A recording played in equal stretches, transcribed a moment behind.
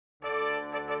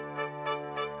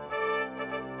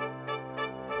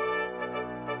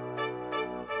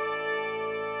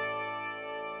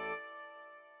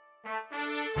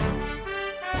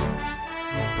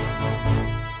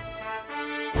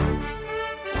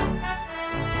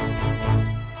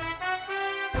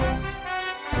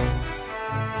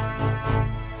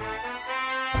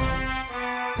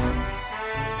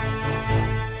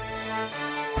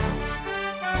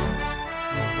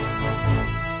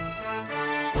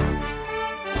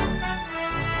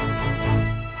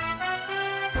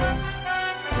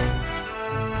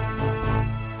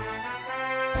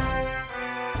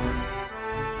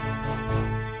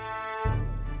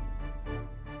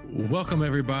Welcome,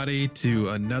 everybody, to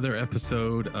another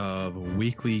episode of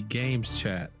Weekly Games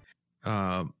Chat.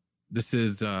 This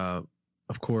is, of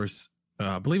course,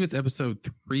 I believe it's episode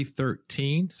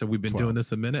 313. So we've been doing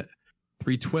this a minute.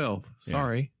 312.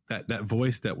 Sorry. Yeah. That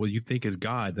voice that you think is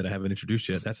God that I haven't introduced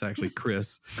yet, that's actually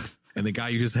Chris. And the guy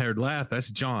you just heard laugh, that's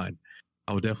John.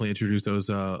 I will definitely introduce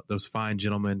those fine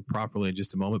gentlemen properly in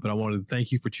just a moment. But I wanted to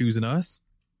thank you for choosing us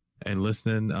and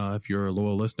listening. If you're a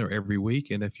loyal listener every week,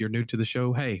 and if you're new to the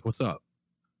show, hey, what's up?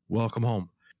 Welcome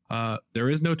home. There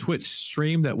is no Twitch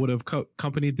stream that would have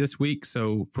accompanied this week.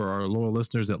 So for our loyal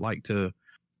listeners that like to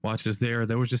watch us there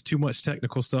was just too much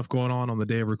technical stuff going on the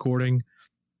day of recording.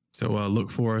 So look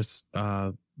for us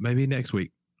maybe next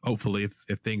week, hopefully,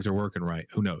 if things are working right.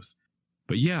 Who knows?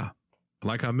 But yeah,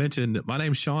 like I mentioned, my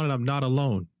name's Sean and I'm not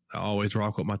alone. I always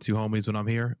rock with my two homies when I'm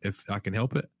here, if I can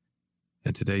help it.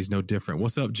 And today's no different.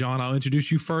 What's up, John? I'll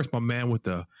introduce you first, my man with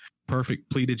the perfect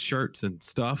pleated shirts and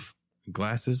stuff. And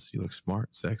glasses. You look smart,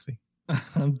 sexy.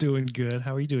 I'm doing good.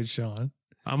 How are you doing, Sean?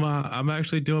 I'm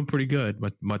actually doing pretty good.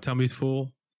 My tummy's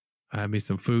full. I had me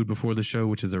some food before the show,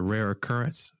 which is a rare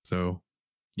occurrence. So,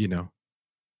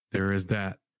 there is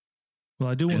that. Well,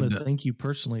 I do want to thank you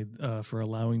personally for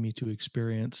allowing me to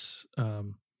experience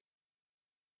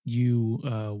you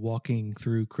walking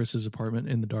through Chris's apartment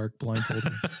in the dark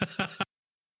blindfolded.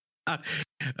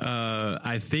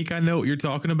 I think I know what you're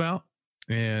talking about.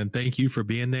 And thank you for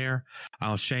being there.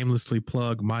 I'll shamelessly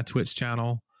plug my Twitch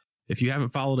channel. If you haven't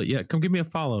followed it yet, come give me a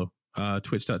follow.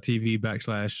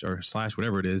 Twitch.tv/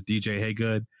 whatever it is, DJ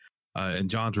Haygood. And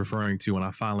John's referring to when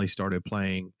I finally started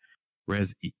playing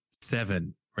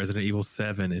Resident Evil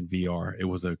 7 in VR. It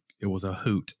was a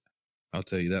hoot. I'll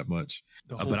tell you that much.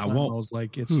 But I won't. I was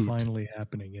like, it's finally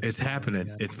happening. It's happening.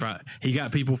 He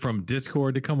got people from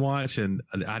Discord to come watch, and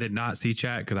I did not see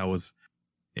chat because I was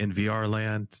in VR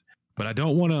land. But I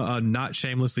don't want to not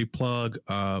shamelessly plug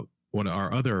one of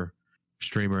our other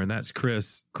streamer, and that's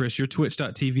Chris. Chris, your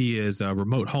Twitch.tv is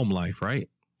Remote Home Life, right?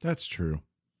 That's true.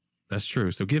 That's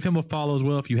true. So give him a follow as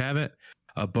well if you haven't.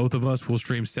 Both of us will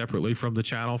stream separately from the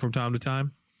channel from time to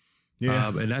time. Yeah.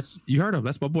 And you heard him.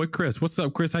 That's my boy Chris. What's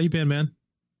up, Chris? How you been, man?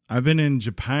 I've been in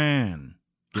Japan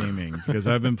gaming because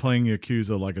I've been playing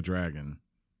Yakuza Like a Dragon.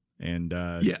 And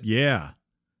yeah,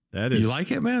 that is. You like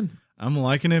it, man? I'm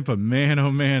liking it, but man, oh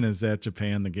man, is that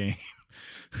Japan the game.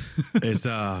 It's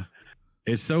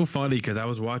so funny because I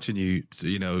was watching you,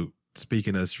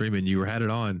 speaking of streaming, you had it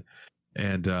on,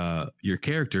 and your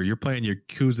character, you're playing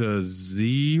Yakuza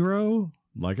 0?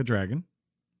 Like a dragon.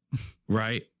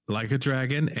 Right. Like a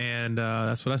dragon, and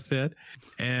that's what I said.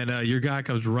 And your guy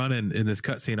comes running in this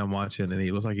cutscene I'm watching, and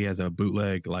he looks like he has a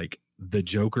bootleg, like the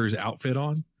Joker's outfit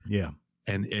on. Yeah.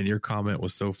 And your comment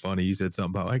was so funny. You said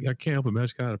something about, like, I can't help it, man, I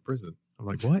just got out of prison. I'm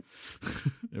like, what?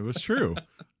 It was true.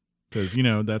 Because,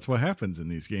 that's what happens in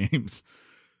these games.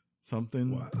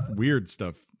 Something weird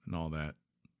stuff and all that.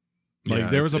 Like,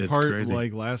 there was a part, crazy.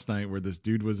 Like, last night where this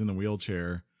dude was in a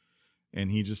wheelchair, and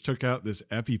he just took out this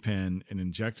EpiPen and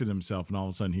injected himself, and all of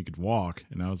a sudden he could walk.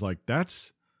 And I was like,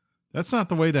 that's not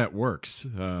the way that works.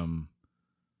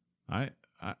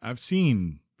 I've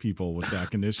seen people with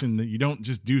that condition that you don't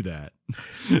just do that.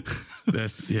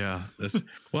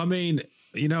 Well, I mean,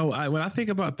 when I think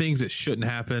about things that shouldn't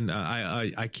happen,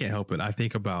 I can't help it. I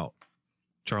think about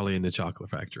Charlie and the Chocolate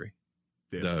Factory,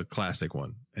 the classic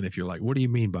one. And if you're like, what do you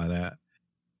mean by that?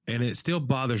 And it still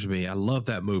bothers me. I love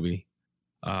that movie.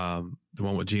 The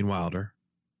one with Gene Wilder.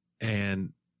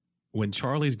 And when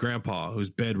Charlie's grandpa, who's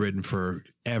bedridden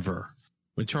forever,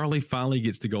 when Charlie finally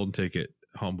gets the golden ticket,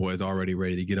 homeboy is already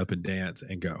ready to get up and dance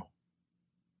and go.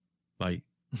 Like,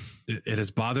 it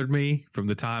has bothered me from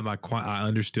the time I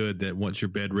understood that once you're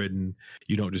bedridden,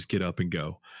 you don't just get up and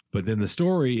go. But then the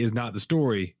story is not the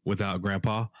story without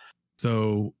grandpa.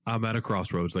 So I'm at a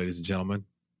crossroads, ladies and gentlemen.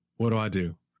 What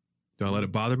do? Do I let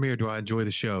it bother me, or do I enjoy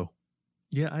the show?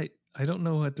 Yeah, I don't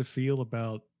know what to feel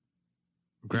about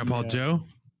Grandpa Joe.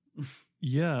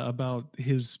 Yeah, about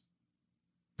his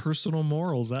personal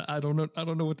morals. I don't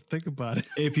know what to think about it.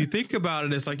 If you think about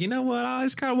it, it's like, you know what? I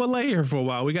just kind of want to lay here for a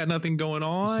while. We got nothing going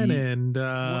on,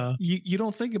 you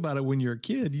don't think about it when you're a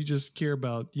kid. You just care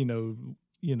about Charlie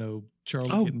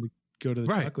getting to go to the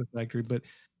chocolate factory. But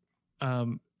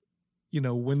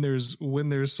when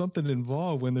there's something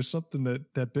involved, when there's something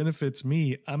that benefits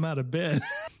me, I'm out of bed.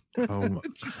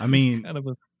 I mean,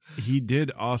 he did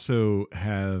also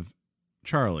have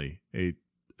Charlie, a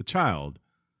child,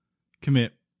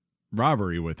 commit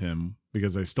robbery with him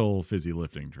because they stole fizzy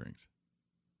lifting drinks.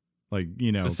 Like,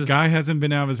 guy hasn't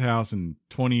been out of his house in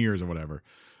 20 years or whatever.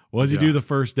 What does he do the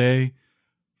first day?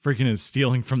 Freaking is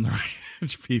stealing from the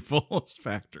rich people's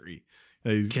factory.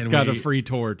 He's got a free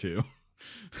tour too.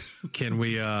 Can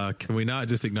we not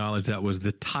just acknowledge that was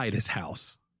the tightest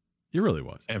house? It really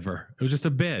was. Ever. It was just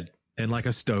a bed and like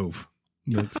a stove.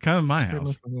 It's kind of my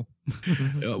house.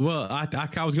 Well, I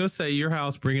was going to say your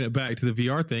house, bringing it back to the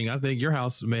VR thing. I think your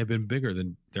house may have been bigger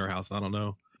than their house. I don't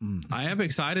know. I am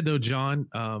excited though, John.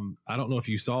 I don't know if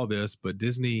you saw this, but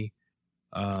Disney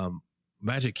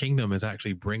Magic Kingdom is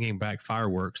actually bringing back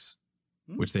fireworks,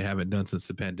 which they haven't done since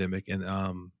the pandemic. And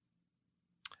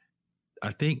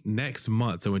I think next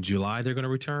month, so in July, they're going to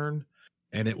return.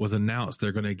 And it was announced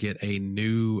they're going to get a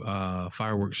new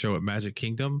fireworks show at Magic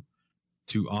Kingdom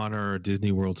to honor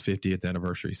Disney World's 50th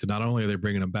anniversary. So not only are they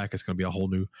bringing them back, it's going to be a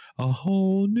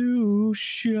whole new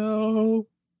show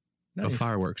of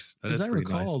fireworks. As I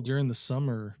recall, during the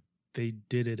summer, they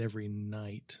did it every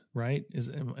night, right?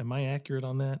 Am I accurate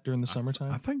on that during the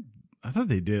summertime? I thought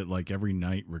they did it like every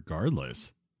night,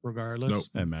 regardless. Nope.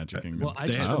 At Magic Kingdom. Well, I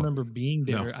just remember being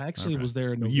there. No. I actually was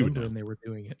there in November and they were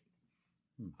doing it.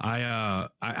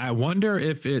 I wonder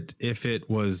if it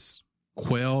was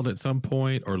quelled at some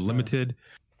point or limited.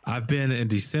 I've been in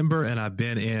December and I've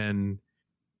been in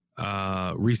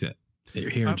recent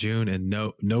here in June, and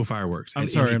no fireworks. I'm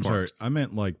sorry. I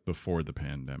meant like before the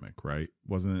pandemic, right?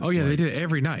 Wasn't it? Oh yeah, they did it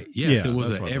every night. Yes, it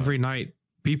was every night.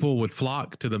 People would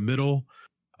flock to the middle,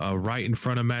 right in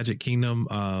front of Magic Kingdom,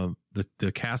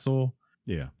 the castle.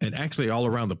 Yeah, and actually all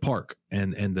around the park,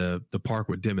 and the park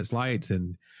would dim its lights,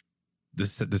 and the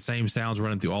same sounds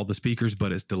running through all the speakers,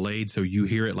 but it's delayed, so you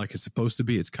hear it like it's supposed to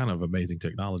be. It's kind of amazing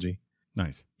technology.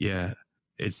 Nice. Yeah,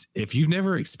 it's if you've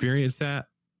never experienced that,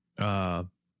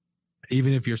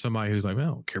 even if you're somebody who's like, I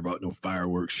don't care about no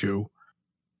fireworks show,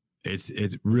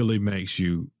 it really makes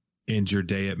you end your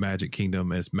day at Magic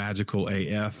Kingdom as magical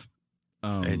AF,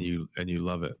 and you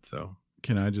love it. So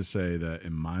can I just say that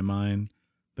in my mind,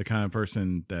 the kind of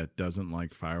person that doesn't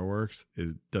like fireworks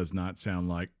does not sound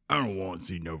like, I don't want to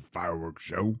see no fireworks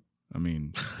show. I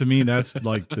mean, to me, that's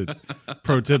like the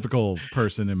prototypical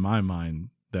person in my mind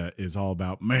that is all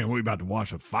about, man, we about to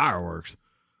watch the fireworks.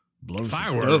 Blow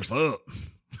fireworks some stuff up.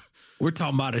 We're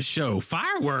talking about a show.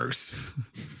 Fireworks.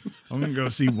 I'm going to go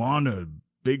see Wanda,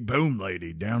 Big Boom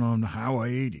Lady, down on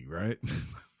Highway 80, right?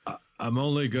 I'm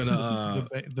only gonna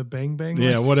the Bang Bang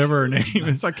Lady? Yeah, whatever her name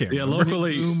is. I can't remember.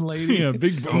 Locally Boom Lady. Yeah,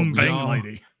 Big Boom Bang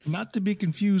Lady. Not to be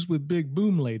confused with Big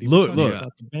Boom Lady. Look.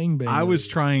 About the Bang Bang I was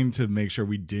Lady. trying to make sure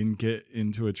we didn't get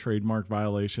into a trademark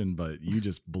violation, but you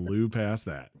just blew past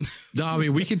that. No, I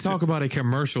mean, we can talk about a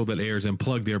commercial that airs and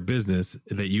plug their business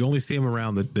that you only see them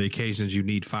around the occasions you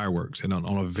need fireworks, and on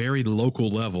a very local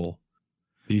level,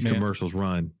 these commercials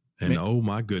run. And oh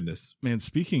my goodness, man!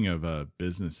 Speaking of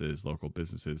businesses, local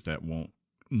businesses that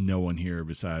no one here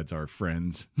besides our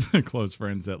friends, close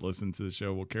friends that listen to the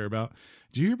show will care about.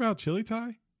 Did you hear about Chili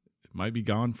Thai? It might be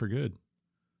gone for good.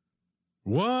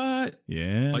 What?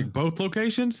 Yeah, like both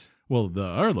locations. Well,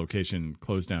 our location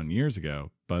closed down years ago,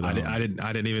 but I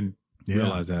didn't even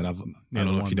realize that. I don't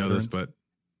know if you know this, but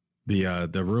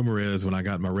the rumor is when I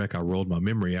got my wreck, I rolled my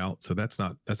memory out, so that's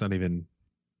not even.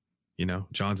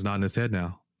 John's nodding his head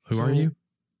now. Who are you?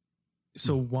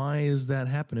 So why is that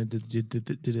happening? Did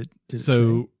it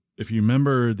so say? If you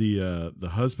remember, the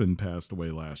husband passed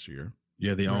away last year.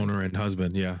 Yeah, the owner and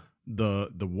husband. Yeah, the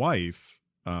wife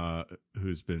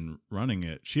who's been running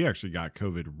it, she actually got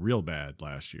COVID real bad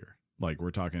last year. Like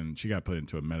we're talking, she got put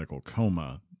into a medical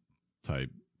coma type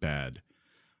bad,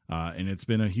 and it's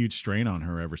been a huge strain on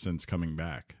her ever since coming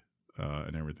back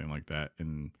and everything like that.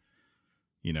 And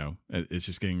it's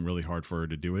just getting really hard for her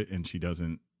to do it, and she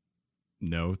doesn't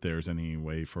know if there's any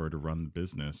way for her to run the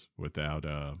business without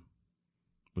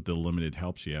with the limited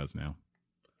help she has now,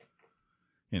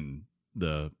 and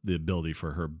the ability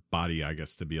for her body, I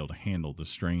guess, to be able to handle the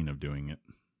strain of doing it.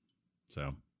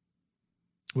 So,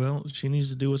 well, she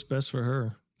needs to do what's best for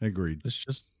her. Agreed. It's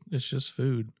just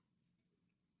food,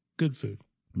 good food.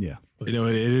 Yeah, but, it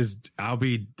is. I'll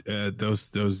be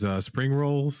those spring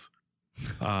rolls,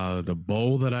 the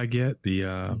bowl that I get,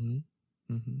 the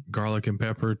garlic and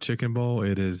pepper chicken bowl.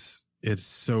 It's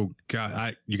so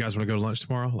God. You guys want to go to lunch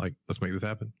tomorrow? Like, let's make this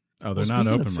happen. Oh, they're not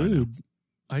open right now.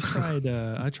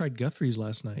 I tried Guthrie's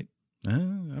last night. I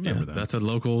remember that. That's a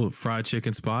local fried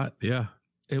chicken spot. Yeah,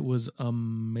 it was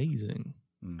amazing.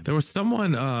 There was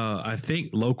someone I think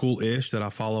local-ish that I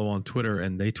follow on Twitter,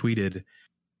 and they tweeted,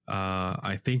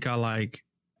 I think I like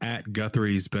at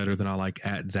Guthrie's better than I like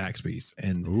at Zaxby's.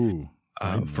 And ooh.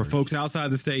 For folks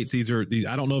outside the States, these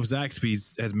I don't know if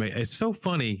Zaxby's has made. It's so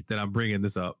funny that I'm bringing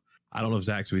this up. I don't know if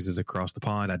Zaxby's is across the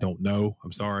pond. I don't know.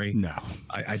 I'm sorry. No,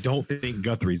 I don't think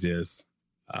Guthrie's is.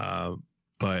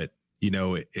 But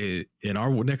in our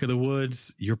neck of the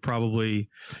woods, you're probably,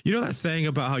 that saying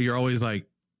about how you're always like,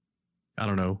 I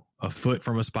don't know, a foot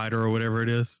from a spider or whatever it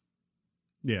is.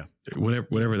 Yeah.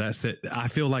 Whatever that's it. I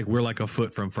feel like we're like a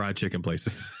foot from fried chicken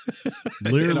places.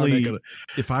 Literally,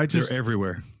 they're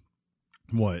everywhere.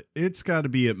 What? It's got to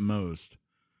be at most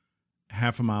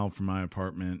half a mile from my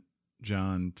apartment,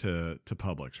 John, to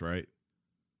Publix, right?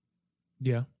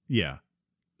 Yeah. Yeah.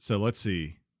 So let's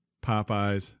see.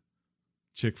 Popeyes,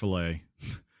 Chick-fil-A,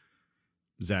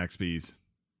 Zaxby's,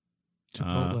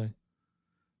 Chipotle.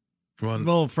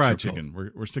 Well, fried chicken.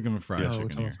 We're sticking with fried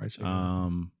chicken here. Fried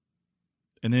chicken.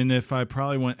 And then if I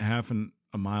probably went half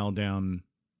a mile down,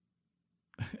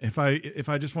 if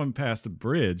I just went past the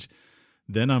bridge,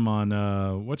 then I'm on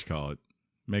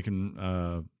making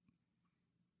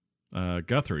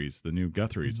Guthrie's, the new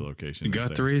Guthrie's location.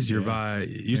 Guthrie's, you're by. It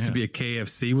used to be a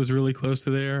KFC was really close to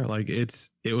there. Like it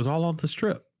was all on the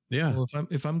strip. Yeah. Well,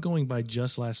 if I'm going by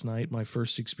just last night, my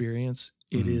first experience,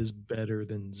 it is better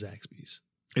than Zaxby's.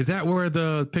 Is that where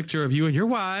the picture of you and your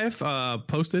wife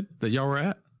posted that y'all were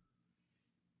at?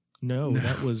 No,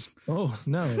 that was. Oh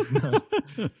no,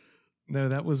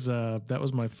 that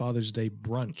was my Father's Day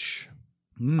brunch.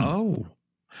 Oh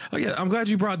yeah, I'm glad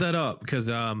you brought that up because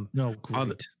no,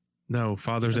 great.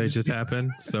 Father's Day just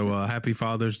happened. So happy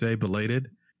Father's Day belated.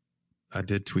 I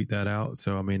did tweet that out.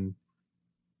 So I mean,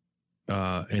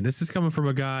 and this is coming from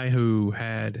a guy who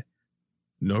had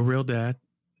no real dad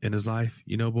in his life,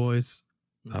 boys.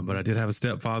 But I did have a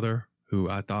stepfather who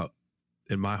I thought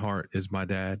in my heart is my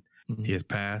dad. Mm-hmm. He has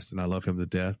passed and I love him to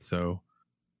death. So,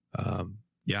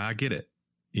 yeah, I get it.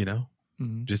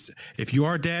 Just if you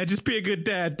are a dad, just be a good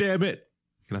dad. Damn it.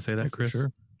 Can I say that, Chris?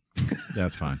 Sure.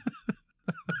 That's fine.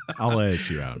 I'll edit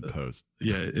you out in post.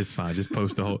 Yeah, it's fine. Just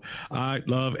post the whole. I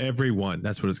love everyone.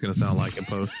 That's what it's going to sound like in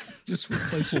post. Just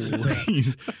playful.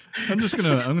 I'm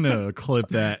gonna clip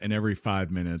that, and every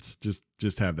 5 minutes,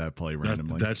 just have that play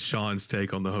randomly. That's Sean's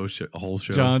take on the whole show.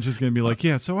 John's just gonna be like,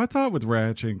 yeah. So I thought with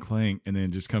Ratchet and Clank, and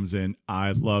then just comes in.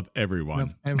 I love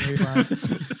everyone.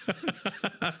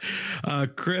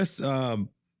 Chris,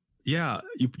 yeah,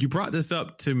 you brought this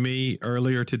up to me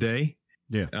earlier today.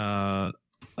 Yeah.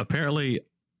 Apparently,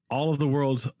 all of the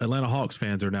world's Atlanta Hawks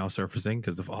fans are now surfacing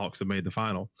because the Hawks have made the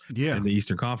final in the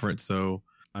Eastern Conference. So,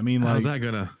 I mean, how's that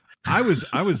gonna? I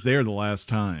was there the last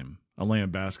time Atlanta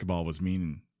basketball was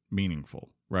meaningful,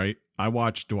 right? I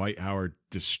watched Dwight Howard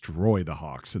destroy the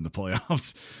Hawks in the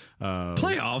playoffs.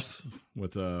 Playoffs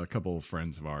with a couple of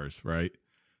friends of ours, right?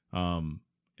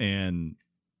 And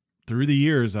through the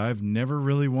years, I've never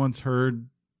really once heard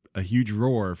a huge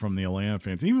roar from the Atlanta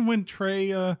fans, even when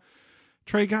Trey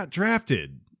got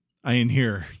drafted. I didn't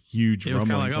hear huge rumblings. It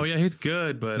was kind of like, oh yeah, he's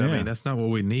good, but I mean, that's not what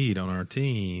we need on our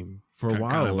team. For a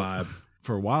while,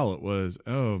 it was,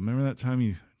 oh, remember that time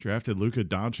you drafted Luka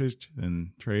Doncic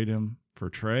and traded him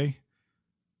for Trey?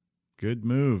 Good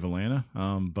move, Atlanta.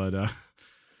 But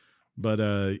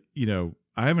I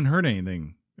haven't heard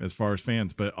anything as far as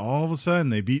fans, but all of a sudden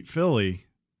they beat Philly,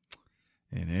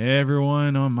 and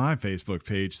everyone on my Facebook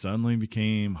page suddenly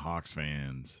became Hawks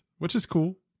fans, which is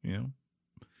cool.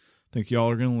 Think y'all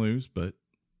are going to lose, but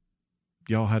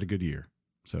y'all had a good year,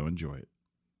 so enjoy it.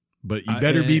 But you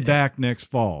better be back next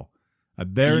fall. I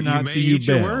better not see you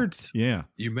bail. Your words. Yeah.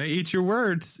 You may eat your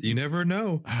words. You never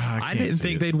know. I didn't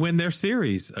think they'd win their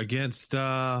series against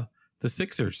the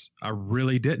Sixers. I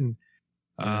really didn't.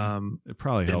 It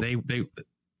probably helped.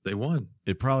 They won.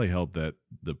 It probably helped that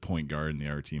the point guard in the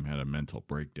other team had a mental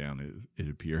breakdown. It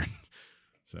appeared.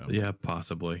 So yeah,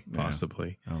 possibly. I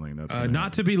don't think that's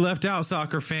not to be left out.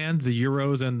 Soccer fans, the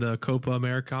Euros and the Copa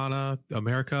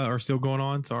America are still going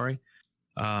on. Sorry,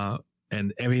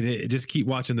 and I mean, just keep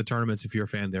watching the tournaments if you're a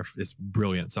fan. It's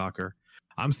brilliant soccer.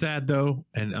 I'm sad though,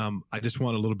 and I just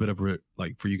want a little bit of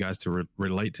for you guys to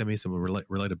relate to me, some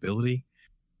relatability.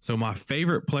 So my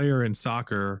favorite player in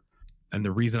soccer, and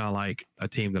the reason I like a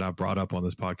team that I've brought up on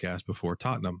this podcast before,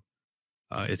 Tottenham,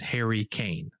 is Harry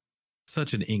Kane.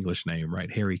 Such an English name,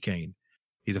 right? Harry Kane.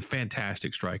 He's a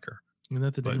fantastic striker. Isn't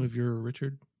that the name of your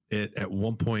Richard? It at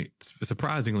one point,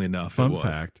 surprisingly enough, fun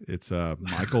fact, it's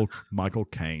Michael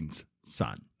Caine's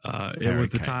son. It was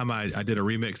the time I did a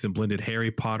remix and blended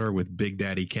Harry Potter with Big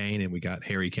Daddy Kane, and we got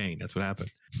Harry Kane. That's what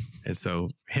happened. And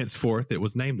so henceforth, it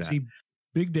was named that. See,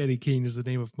 Big Daddy Kane is the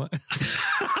name of my.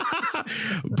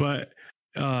 But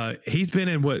he's been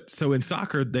in so in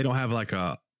soccer, they don't have like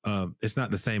it's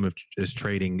not the same as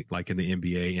trading like in the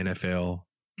NBA, NFL,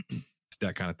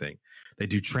 that kind of thing. They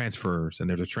do transfers, and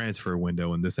there's a transfer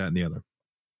window and this, that, and the other.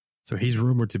 So he's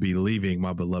rumored to be leaving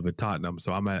my beloved Tottenham.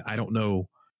 So I don't know.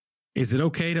 Is it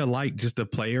okay to like just a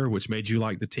player, which made you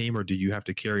like the team, or do you have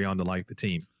to carry on to like the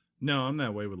team? No, I'm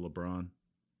that way with LeBron.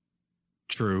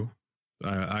 True.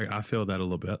 I feel that a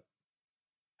little bit.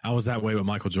 I was that way with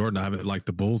Michael Jordan. I haven't liked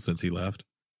the Bulls since he left.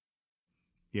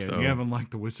 Yeah, so, you haven't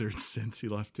liked the Wizards since he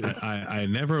left too. I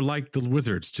never liked the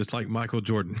Wizards, just like Michael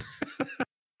Jordan.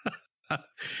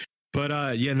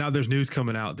 But yeah, now there's news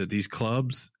coming out that these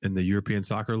clubs in the European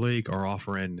Soccer League are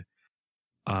offering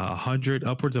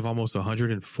upwards of almost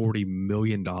 $140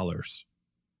 million.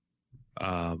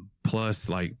 Plus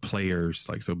like players,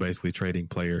 like, so basically trading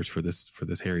players for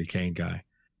this Harry Kane guy.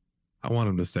 I want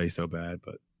him to stay so bad,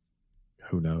 but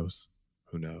who knows?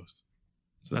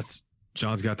 So that's,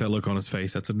 John's got that look on his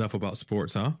face. That's enough about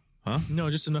sports, huh? No,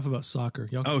 just enough about soccer.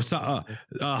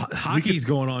 Hockey's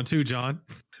going on too, John.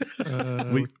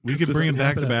 We could bring it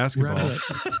back to basketball.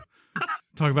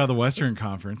 Talk about the Western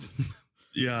Conference.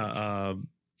 Yeah.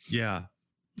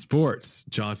 Sports,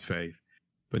 John's fave.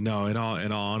 But no, in all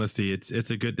honesty, it's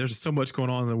a good. There's so much going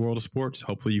on in the world of sports.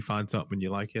 Hopefully, you find something you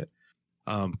like it.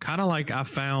 Kind of like I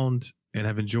found and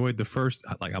have enjoyed the first.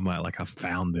 I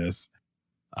found this.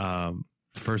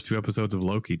 First 2 episodes of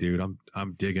Loki, dude.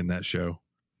 I'm digging that show.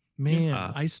 Man,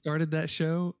 I started that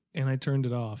show and I turned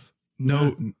it off.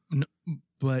 No,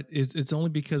 but it's only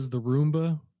because the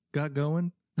Roomba got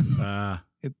going.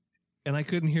 And I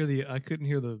couldn't hear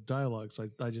the dialogue, so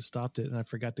I just stopped it and I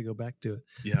forgot to go back to it.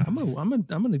 Yeah, I'm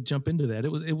gonna jump into that.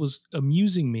 It was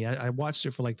amusing me. I watched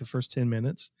it for like the first 10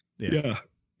 minutes. Yeah.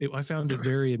 I found it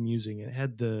very amusing.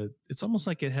 It's almost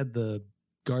like it had the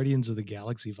Guardians of the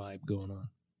Galaxy vibe going on.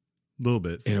 A little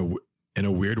bit. In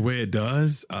a weird way, it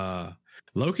does.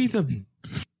 Loki's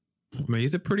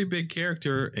he's a pretty big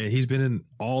character, and he's been in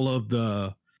all of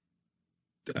the.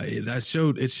 It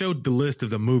showed the list of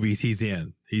the movies he's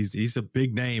in. He's a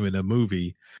big name in a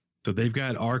movie, so they've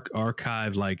got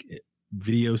archived like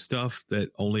video stuff that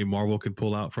only Marvel can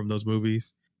pull out from those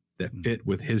movies that fit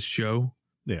with his show.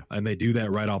 Yeah, and they do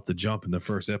that right off the jump in the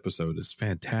first episode. It's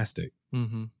fantastic.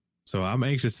 Mm-hmm. So I'm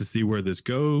anxious to see where this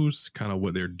goes, kind of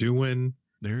what they're doing.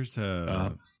 There's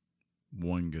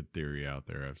one good theory out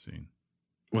there I've seen.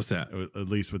 What's that? At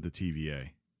least with the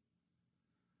TVA.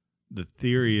 The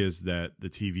theory is that the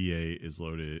TVA is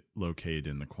located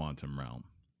in the quantum realm.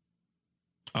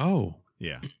 Oh.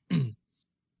 Yeah.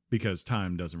 Because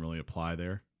time doesn't really apply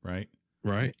there, right?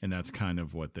 Right. And that's kind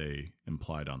of what they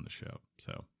implied on the show.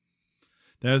 So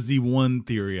that's the one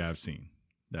theory I've seen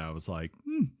that I was like,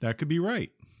 that could be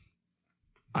right.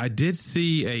 I did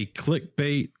see a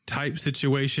clickbait type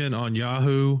situation on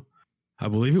Yahoo. I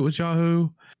believe it was Yahoo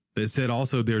that said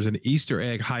also there's an Easter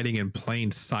egg hiding in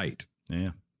plain sight.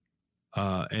 Yeah.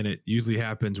 And it usually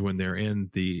happens when they're in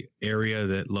the area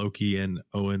that Loki and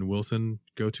Owen Wilson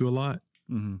go to a lot.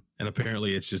 Mm-hmm. And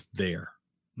apparently it's just there.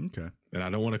 Okay. And I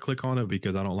don't want to click on it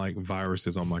because I don't like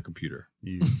viruses on my computer.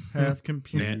 You have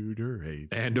computer hate.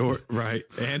 And or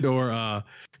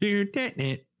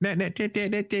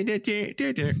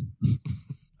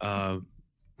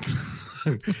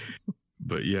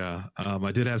but yeah,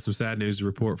 I did have some sad news to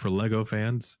report for Lego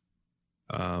fans.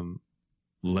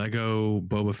 Lego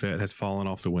Boba Fett has fallen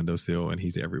off the windowsill and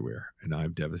he's everywhere, and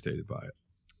I'm devastated by it.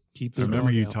 I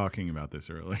remember you talking about this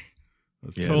earlier. I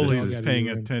was totally paying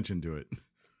attention to it.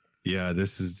 Yeah,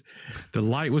 the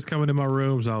light was coming in my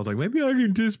room, so I was like, maybe I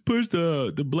can just push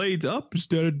the blades up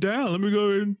instead of down. Let me go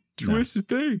and twist the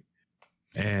thing.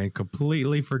 And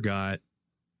completely forgot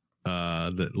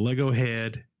that Lego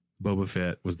head Boba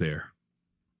Fett was there.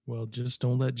 Well, just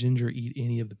don't let Ginger eat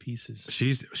any of the pieces.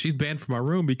 She's banned from my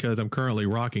room because I'm currently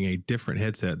rocking a different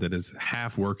headset that is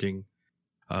half working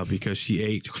because she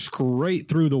ate straight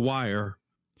through the wire.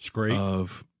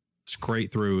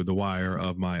 Straight through the wire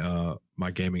of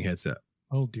my gaming headset.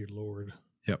 Oh dear Lord.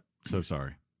 Yep. So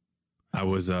sorry. I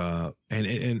was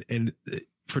and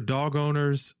for dog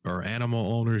owners or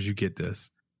animal owners, you get this.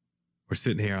 We're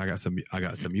sitting here. I got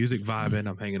some music vibing.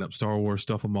 I'm hanging up Star Wars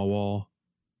stuff on my wall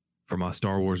for my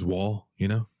Star Wars wall, you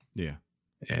know? Yeah.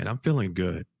 And I'm feeling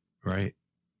good, right?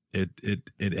 It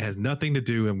has nothing to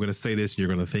do. I'm going to say this, and you're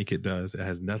going to think it does. It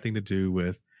has nothing to do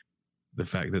with the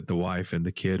fact that the wife and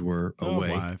the kid were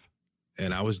away.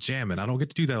 And I was jamming. I don't get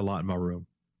to do that a lot in my room.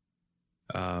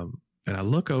 And I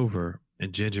look over,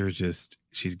 and Ginger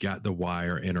she's got the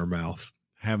wire in her mouth.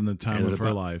 Having the time of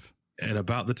her life. And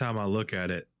about the time I look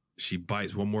at it, she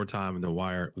bites one more time, and the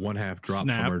wire, one half drops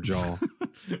from her jaw.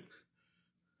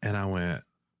 And I went,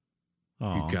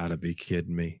 you gotta be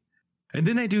kidding me. And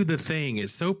then they do the thing.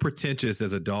 It's so pretentious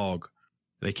as a dog.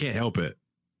 They can't help it.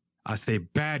 I say,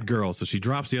 bad girl. So she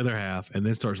drops the other half and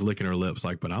then starts licking her lips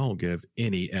like, but I don't give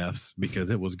any F's because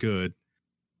it was good.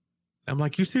 I'm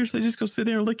like, you seriously just go sit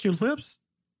there and lick your lips?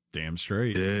 Damn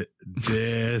straight.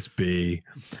 This be.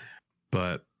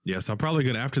 But Yes, I'm probably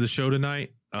going to, after the show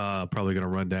tonight, probably going to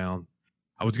run down.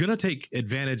 I was going to take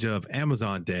advantage of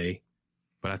Amazon Day,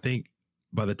 but I think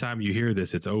by the time you hear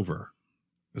this, it's over.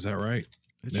 Is that right?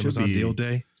 Amazon Deal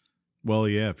Day? Well,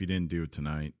 yeah, if you didn't do it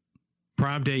tonight.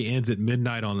 Prime Day ends at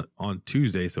midnight on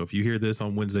Tuesday. So if you hear this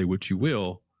on Wednesday, which you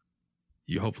will,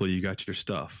 hopefully you got your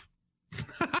stuff.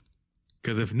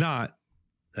 Because if not,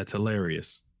 that's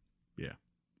hilarious. Yeah.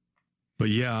 But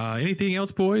yeah, anything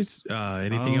else, boys?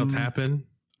 Anything else happen?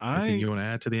 Anything you want to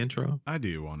add to the intro? I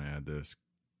do want to add this.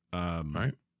 All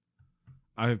right.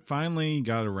 I finally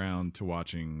got around to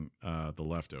watching The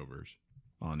Leftovers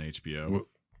on HBO.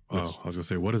 I was gonna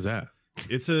say, what is that?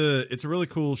 It's a really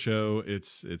cool show.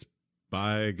 It's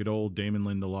by good old Damon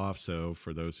Lindelof. So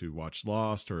for those who watched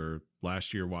Lost or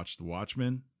last year watched The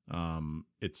Watchmen,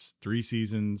 it's 3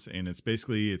 seasons, and it's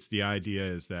the idea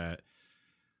is that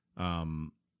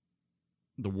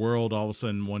the world all of a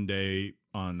sudden one day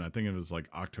on, I think it was like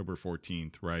October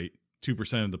 14th, right?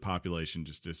 2% of the population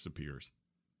just disappears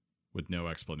with no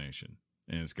explanation,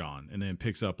 and it's gone. And then it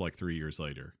picks up like 3 years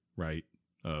later, right?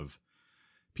 Of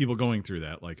people going through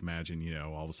that. Like imagine,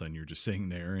 all of a sudden you're just sitting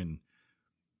there and,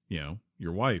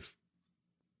 your wife,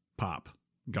 pop,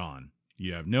 gone.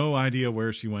 You have no idea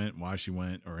where she went, why she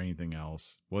went, or anything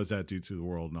else. What does that do to the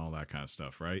world and all that kind of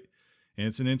stuff, right? And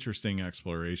it's an interesting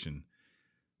exploration.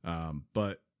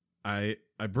 But I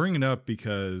bring it up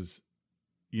because,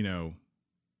 The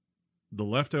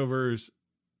Leftovers,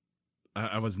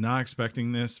 I was not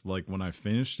expecting this. Like when I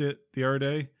finished it the other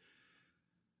day,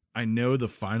 I know the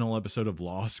final episode of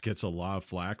Lost gets a lot of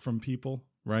flack from people,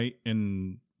 right?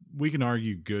 And we can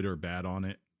argue good or bad on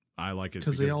it. I like it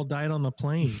because they all died on the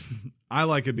plane. I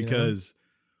like it because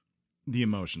the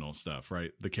emotional stuff,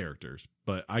 right? The characters.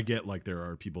 But I get like there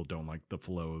are people who don't like the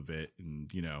flow of it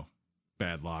and,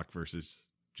 Bad Locke versus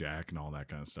Jack and all that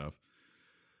kind of stuff.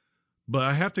 But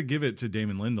I have to give it to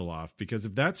Damon Lindelof because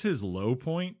if that's his low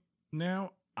point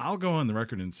now, I'll go on the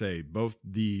record and say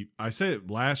I said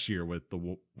it last year with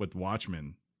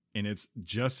Watchmen, and it's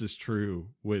just as true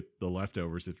with The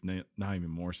Leftovers, if not even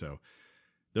more so.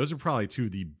 Those are probably 2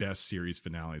 of the best series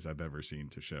finales I've ever seen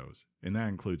to shows, and that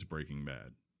includes Breaking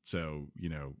Bad. So,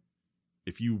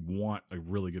 if you want a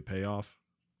really good payoff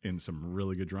and some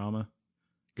really good drama,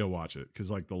 go watch it. Because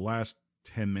like the last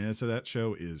 10 minutes of that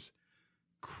show is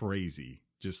crazy,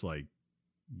 just like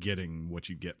getting what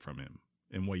you get from him.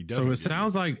 And what he does. So it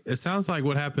sounds like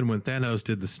what happened when Thanos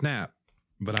did the snap,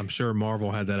 but I'm sure Marvel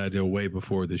had that idea way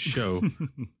before this show.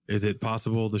 Is it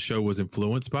possible the show was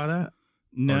influenced by that?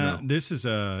 No, this is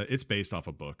it's based off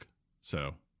a book.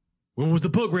 So when was the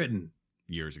book written?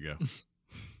 Years ago.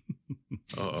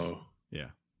 Yeah.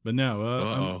 But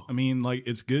no, I mean, like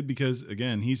it's good because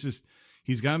again, he's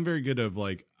gotten very good of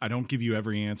like, I don't give you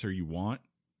every answer you want,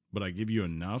 but I give you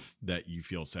enough that you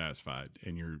feel satisfied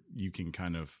and you can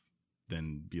kind of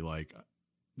then be like,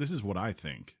 this is what I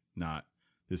think, not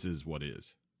this is what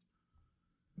is.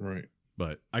 Right.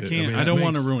 But I don't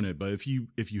want to ruin it. But if you've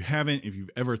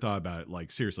ever thought about it, like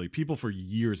seriously, people for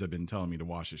years have been telling me to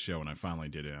watch the show and I finally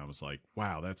did it. And I was like,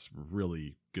 wow, that's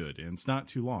really good. And it's not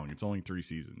too long. It's only 3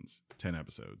 seasons, 10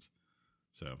 episodes.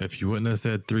 So if you wouldn't have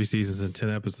said 3 seasons and 10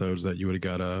 episodes, that you would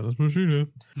have got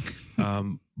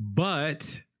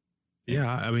but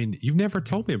yeah, I mean, you've never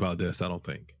told me about this, I don't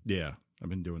think. Yeah. I've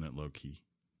been doing it low key.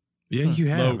 Yeah, you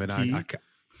have. And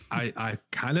I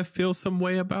kind of feel some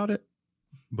way about it,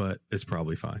 but it's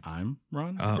probably fine. I'm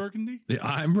Ron Burgundy. Yeah,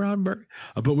 I'm Ron Burgundy.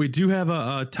 But we do have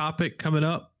a topic coming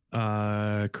up.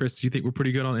 Chris, do you think we're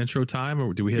pretty good on intro time,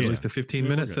 or do we hit at least the 15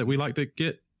 minutes that we like to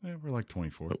get? Yeah, we're like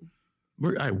 24.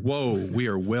 We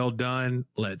are well done.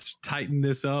 Let's tighten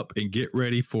this up and get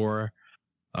ready for,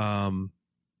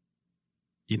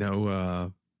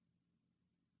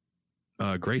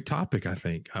 a great topic, I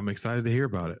think. I'm excited to hear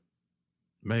about it.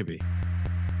 Maybe.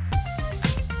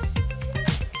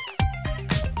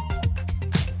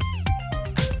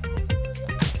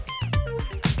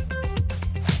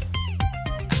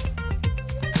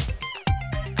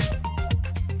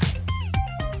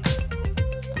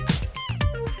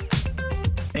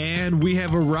 And we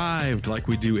have arrived, like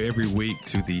we do every week,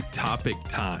 to the topic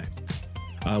time.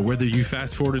 Whether you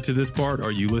fast forwarded to this part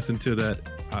or you listen to that,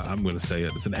 I'm going to say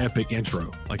it. It's an epic intro,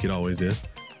 like it always is.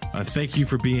 Thank you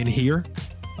for being here.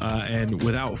 And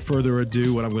without further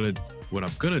ado, what I'm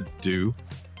gonna do,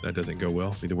 that doesn't go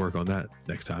well. Need to work on that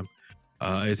next time.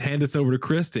 Is hand this over to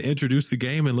Chris to introduce the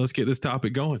game, and let's get this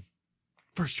topic going.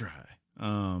 First try.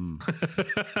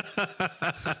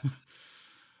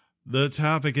 The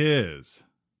topic is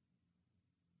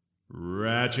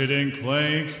Ratchet and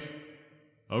Clank: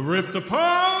 A Rift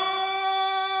Apart.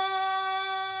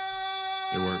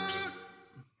 It works.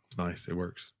 nice. It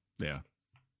works. Yeah,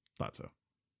 thought so.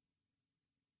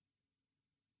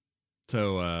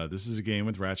 So this is a game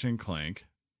with Ratchet and Clank,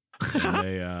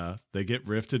 and they get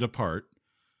rifted apart.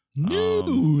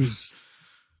 News.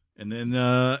 And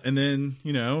then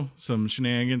some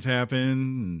shenanigans happen.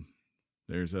 And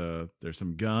there's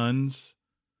some guns,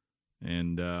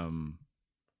 and that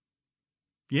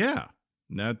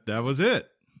was it.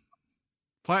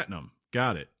 Platinum,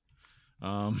 got it.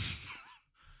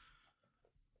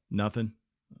 Nothing.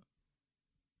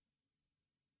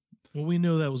 Well, we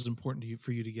know that was important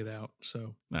for you to get out.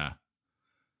 So,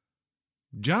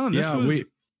 John,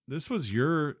 this was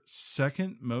your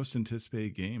second most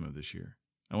anticipated game of this year.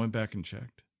 I went back and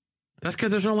checked. That's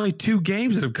because there's only 2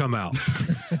 games that have come out.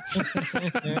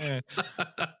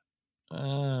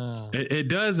 It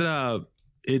does. I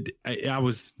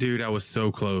was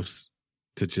so close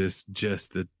to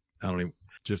just the. I don't even.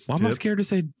 Just. Why am I scared to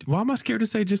say? Why am I scared to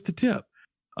say just the tip?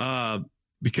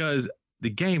 Because the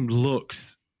game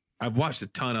looks. I've watched a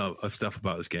ton of stuff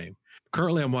about this game.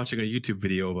 Currently, I'm watching a YouTube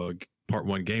video of a part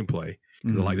 1 gameplay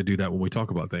because I like to do that when we talk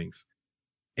about things.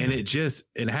 And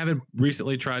having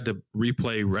recently tried to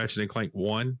replay Ratchet and Clank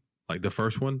 1, like the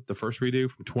first redo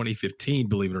from 2015,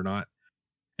 believe it or not.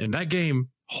 And that game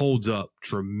holds up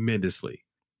tremendously.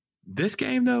 This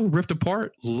game, though, Rift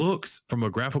Apart, looks from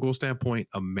a graphical standpoint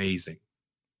amazing.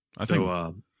 I think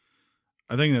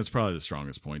that's probably the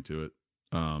strongest point to it.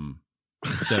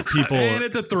 That people and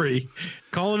it's a 3.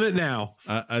 Calling it now.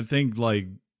 I think like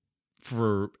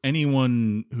for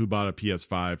anyone who bought a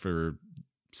PS5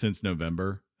 since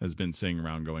November has been sitting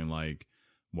around going like,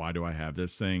 why do I have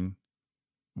this thing?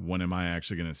 When am I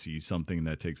actually going to see something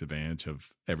that takes advantage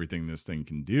of everything this thing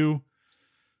can do?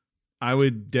 I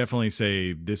would definitely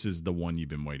say this is the one you've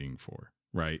been waiting for,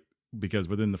 right? Because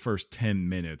within the first 10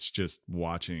 minutes, just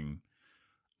watching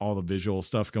all the visual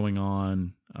stuff going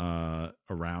on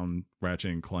around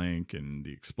Ratchet and Clank and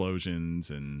the explosions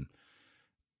and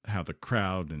how the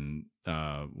crowd and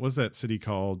what's that city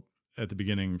called at the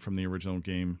beginning from the original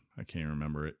game? I can't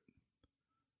remember it.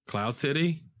 Cloud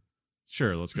City?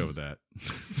 Sure, let's go with that.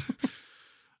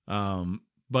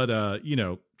 But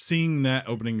seeing that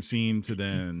opening scene to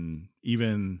then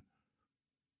even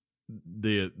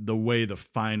the way the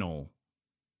final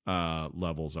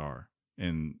levels are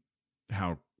and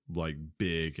how like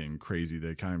big and crazy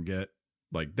they kind of get,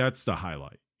 like that's the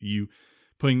highlight. You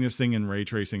putting this thing in ray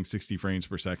tracing 60 frames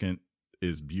per second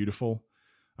is beautiful.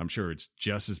 I'm sure it's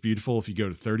just as beautiful if you go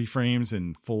to 30 frames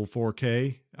in full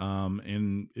 4K.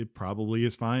 And it probably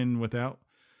is fine without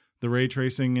the ray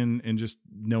tracing and just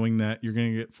knowing that you're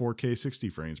going to get 4K 60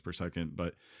 frames per second.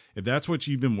 But if that's what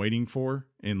you've been waiting for,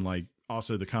 and like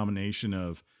also the combination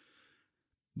of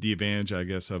the advantage, I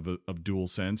guess, of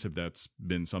DualSense, if that's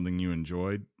been something you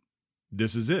enjoyed,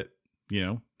 this is it.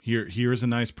 Here's a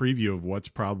nice preview of what's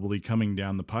probably coming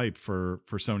down the pipe for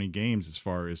Sony games as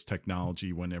far as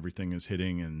technology when everything is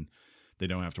hitting and they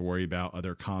don't have to worry about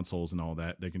other consoles and all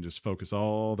that. They can just focus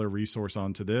all their resource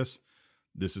onto this.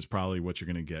 This is probably what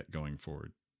you're going to get going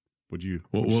forward. Would you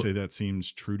say that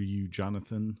seems true to you,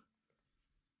 Jonathan?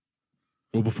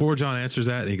 Well, before John answers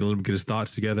that, he can let him get his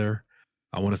thoughts together.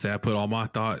 I want to say I put all my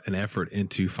thought and effort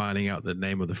into finding out the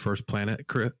name of the first planet,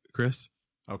 Chris.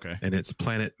 Okay. And it's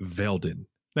Planet Veldin.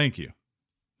 Thank you.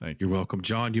 You're welcome.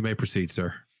 John, you may proceed,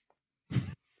 sir.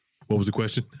 What was the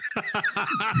question?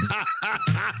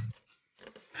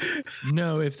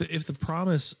 No, if the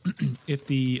promise, if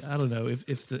the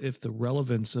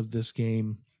relevance of this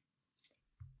game,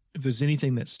 if there's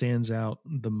anything that stands out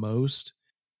the most,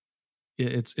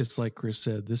 it's like Chris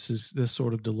said, this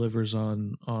sort of delivers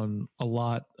on a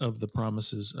lot of the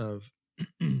promises of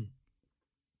the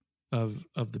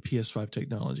PS5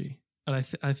 technology. And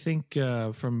I think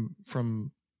from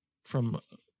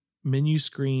menu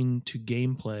screen to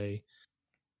gameplay,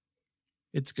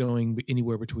 it's going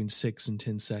anywhere between 6 and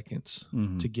 10 seconds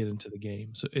to get into the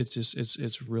game. So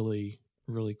it's really,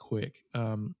 really quick.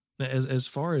 As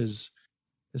far as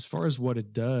what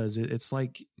it does, it's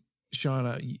like,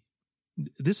 Sean,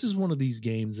 this is one of these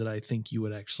games that I think you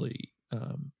would actually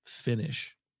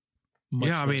finish.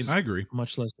 I agree.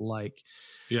 Much less like.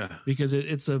 Yeah, because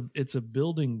it's a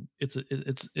building.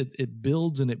 It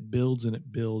builds and it builds and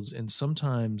it builds, and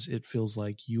sometimes it feels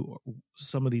like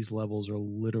some of these levels are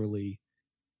literally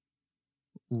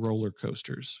roller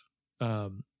coasters,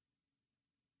 in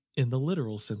the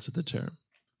literal sense of the term.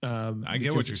 I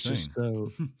get what you're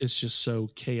saying. It's just so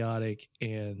chaotic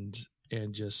and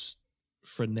just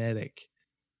frenetic,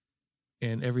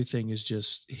 and everything is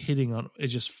just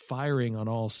firing on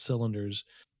all cylinders.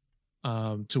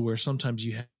 To where sometimes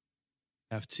you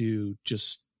have to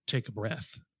just take a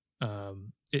breath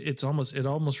it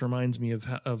almost reminds me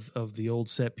of the old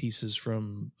set pieces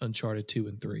from Uncharted 2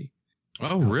 and 3.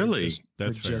 Oh, really?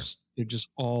 That's fair. They're just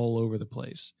all over the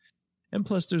place. And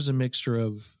plus there's a mixture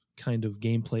of kind of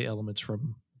gameplay elements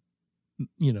from,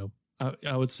 you know,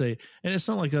 I would say, and it's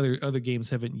not like other games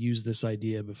haven't used this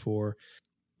idea before,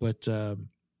 but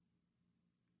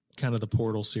kind of the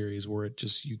Portal series where it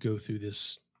just, you go through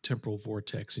this temporal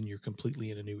vortex and you're completely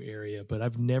in a new area. But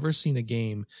I've never seen a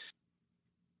game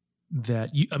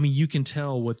that you can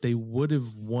tell what they would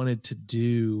have wanted to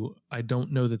do. I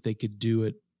don't know that they could do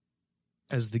it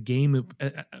as the game.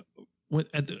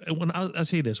 I'll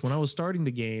say this, when I was starting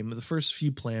the game, the first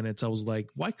few planets, I was like,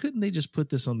 why couldn't they just put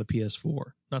this on the PS4?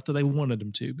 Not that I wanted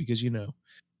them to, because, you know,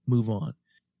 move on.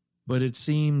 But it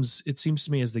seems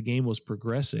to me as the game was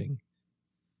progressing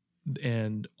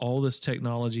and all this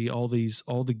technology, all the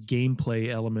gameplay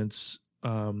elements,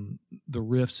 the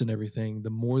rifts and everything, the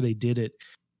more they did it,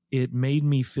 it made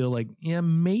me feel like, yeah,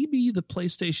 maybe the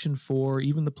PlayStation 4,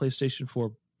 even the PlayStation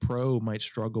 4 Pro might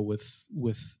struggle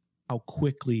with how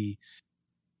quickly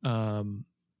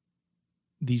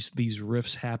these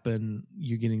rifts happen.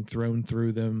 You're getting thrown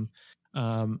through them.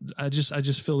 I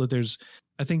just feel that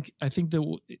I think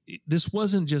that this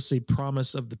wasn't just a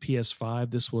promise of the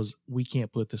PS5. This was, we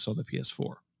can't put this on the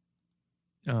PS4.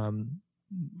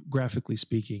 Graphically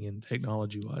speaking and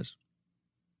technology wise,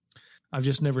 I've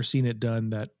just never seen it done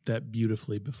that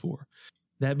beautifully before.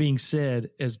 That being said,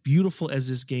 as beautiful as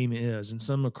this game is, and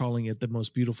some are calling it the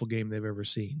most beautiful game they've ever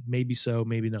seen, maybe so,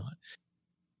 maybe not.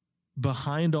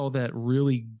 Behind all that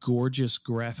really gorgeous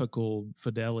graphical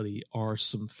fidelity are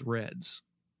some threads.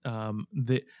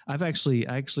 That I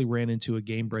actually ran into a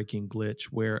game-breaking glitch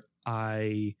where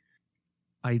I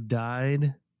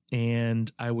died,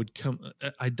 and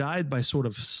I died by sort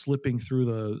of slipping through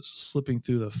the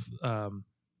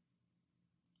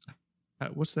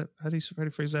what's that? How do you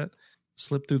phrase that?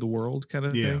 Slip through the world kind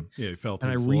of thing. Yeah, it fell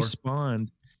through and the floor.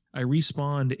 I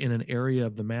respawned in an area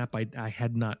of the map I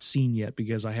had not seen yet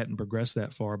because I hadn't progressed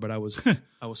that far, but I was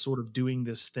sort of doing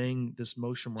this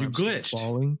motion where you glitched.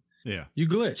 Falling. Yeah. You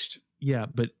glitched. Yeah,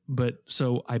 but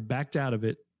so I backed out of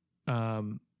it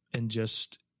and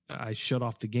just I shut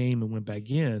off the game and went back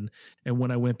in, and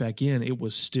when I went back in, it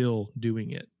was still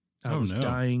doing it. I was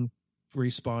dying,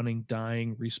 respawning,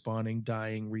 dying, respawning,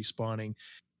 dying, respawning.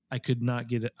 I could not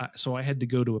get it. So I had to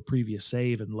go to a previous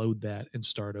save and load that and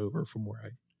start over from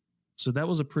where so that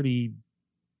was a pretty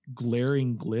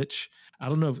glaring glitch. I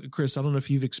don't know if Chris, I don't know if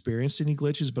you've experienced any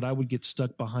glitches, but I would get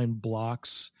stuck behind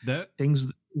blocks.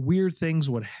 Weird things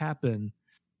would happen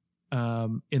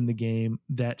in the game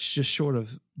that just sort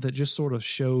of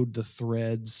showed the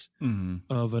threads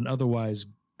of an otherwise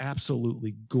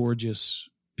absolutely gorgeous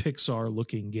Pixar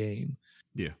looking game.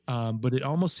 Yeah. But it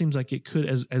almost seems like it could,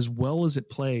 as well as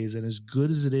it plays and as good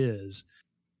as it is,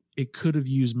 it could have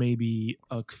used maybe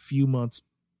a few months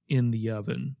in the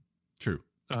oven. True.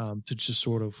 To just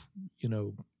sort of, you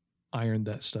know, iron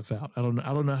that stuff out. I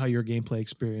don't know how your gameplay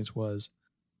experience was.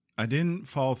 I didn't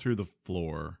fall through the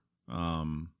floor.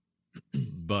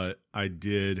 But I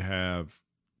did have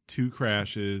 2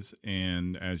 crashes,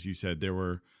 and as you said,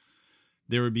 there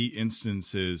would be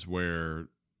instances where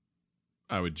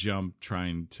I would jump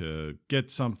trying to get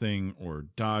something or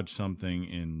dodge something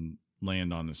and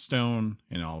land on a stone,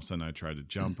 and all of a sudden I try to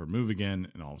jump or move again,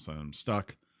 and all of a sudden I'm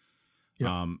stuck.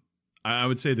 Yep. I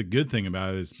would say the good thing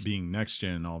about it is being next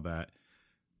gen and all that,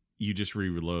 you just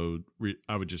reload.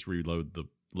 I would just reload the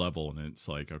level, and it's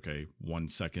like, okay, 1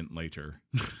 second later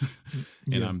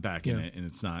and I'm back in it, and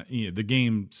it's not, you know, the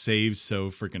game saves so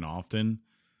freaking often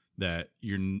that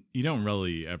you don't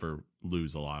really ever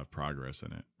lose a lot of progress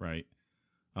in it, right?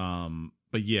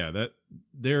 But yeah, that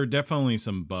there are definitely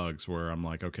some bugs where I'm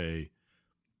like, okay,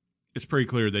 it's pretty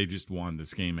clear they just wanted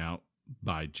this game out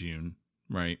by June,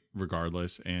 right?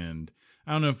 Regardless. And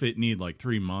I don't know if it need like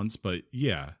 3 months, but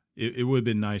yeah, it would have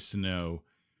been nice to know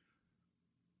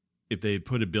if they had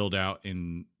put a build out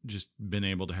and just been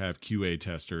able to have QA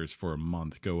testers for a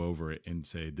month go over it and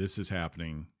say, this is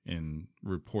happening, and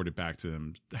report it back to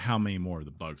them, how many more of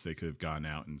the bugs they could have gotten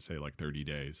out in, say, like 30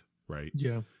 days. Right.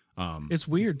 Yeah. It's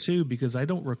weird too, because I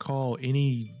don't recall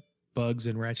any bugs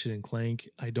in Ratchet and Clank.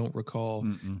 I don't recall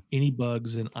any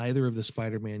bugs in either of the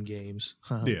Spider-Man games.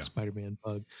 Spider-Man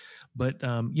bug. But,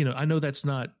 you know, I know that's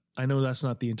not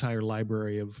the entire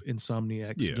library of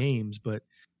Insomniac's games, but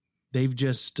they've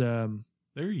just they're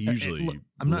usually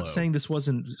I'm not saying this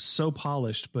wasn't so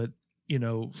polished, but you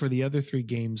know, for the other 3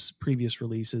 games previous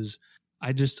releases,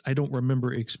 I don't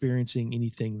remember experiencing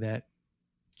anything that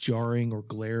jarring or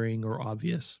glaring or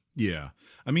obvious. Yeah.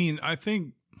 I mean, I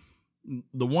think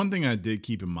the one thing I did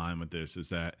keep in mind with this is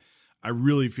that I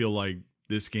really feel like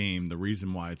this game, the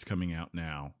reason why it's coming out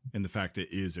now and the fact it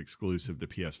is exclusive to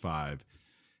PS5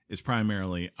 is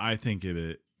primarily, I think of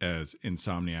it as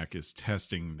Insomniac is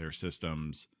testing their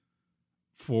systems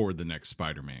for the next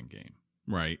Spider-Man game,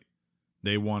 right?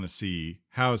 They want to see,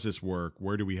 how does this work?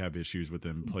 Where do we have issues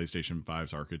within PlayStation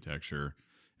 5's architecture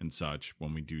and such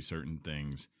when we do certain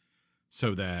things,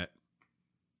 so that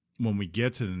when we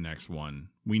get to the next one,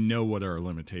 we know what our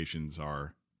limitations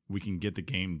are. We can get the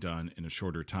game done in a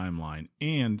shorter timeline,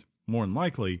 and more than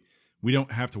likely, we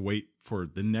don't have to wait for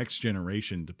the next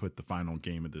generation to put the final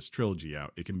game of this trilogy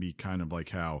out. It can be kind of like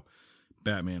how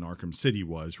Batman Arkham City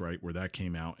was, right? Where that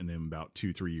came out, and then about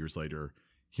 2-3 years later,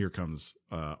 here comes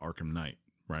Arkham Knight,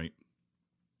 right?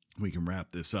 We can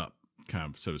wrap this up,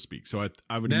 kind of, so to speak. So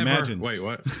I would imagine... Wait,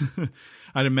 what?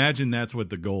 I'd imagine that's what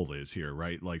the goal is here,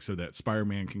 right? Like, so that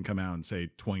Spider-Man can come out and say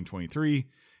 2023,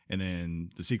 and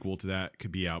then the sequel to that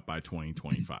could be out by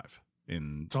 2025.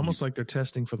 And it's almost like they're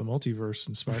testing for the multiverse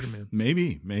in Spider-Man.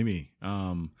 Maybe.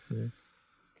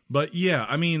 But yeah,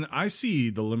 I mean, I see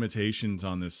the limitations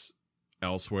on this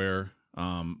elsewhere,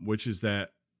 which is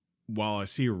that while I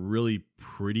see a really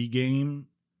pretty game,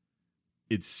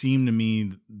 it seemed to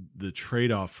me the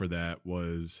trade-off for that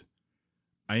was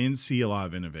I didn't see a lot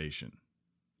of innovation,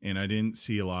 and I didn't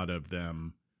see a lot of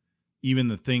them, even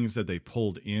the things that they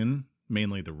pulled in,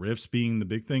 mainly the riffs being the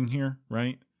big thing here,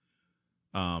 right?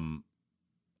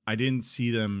 I didn't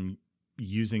see them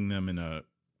using them in a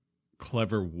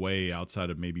clever way outside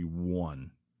of maybe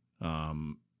one,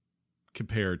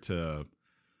 compared to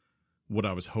what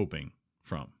I was hoping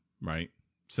from, right?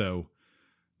 So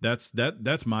that's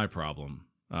my problem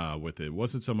with it. It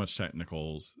wasn't so much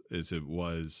technicals as it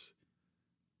was.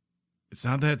 It's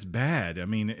not that it's bad. I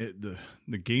mean,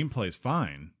 the gameplay is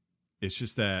fine. It's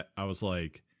just that I was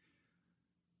like,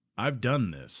 I've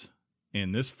done this,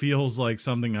 and this feels like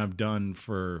something I've done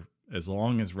for as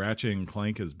long as Ratchet and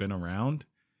Clank has been around.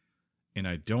 And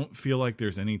I don't feel like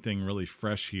there's anything really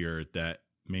fresh here that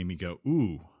made me go,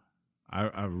 ooh,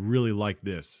 I really like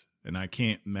this. And I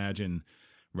can't imagine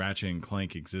Ratchet and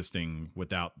Clank existing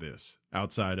without this,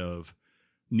 outside of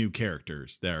new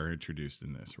characters that are introduced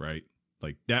in this, right?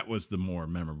 Like, that was the more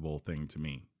memorable thing to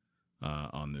me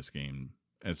on this game,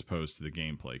 as opposed to the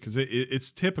gameplay. Because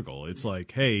it's typical. It's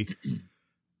like, hey,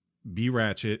 be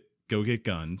Ratchet, go get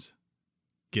guns,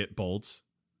 get bolts,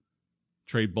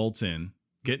 trade bolts in,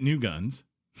 get new guns,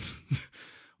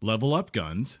 level up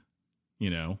guns,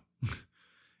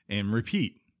 and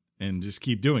repeat, and just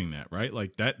keep doing that, right?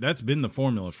 Like that's been the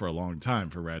formula for a long time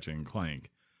for Ratchet and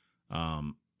Clank.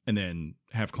 And then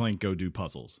have Clank go do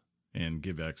puzzles and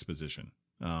give exposition.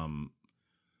 And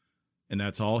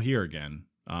that's all here again.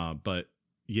 But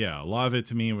yeah, a lot of it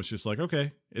to me was just like,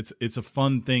 okay, it's a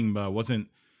fun thing, but I wasn't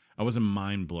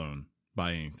mind blown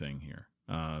by anything here.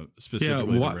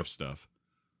 Specifically the riff stuff.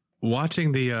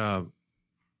 Watching the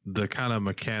kind of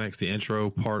mechanics, the intro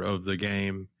part of the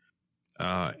game,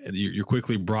 you're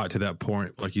quickly brought to that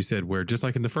point, like you said, where just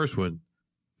like in the first one,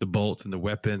 the bolts and the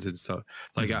weapons and stuff.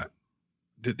 Like,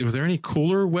 was there any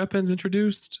cooler weapons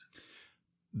introduced?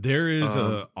 There is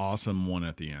a awesome one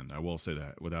at the end. I will say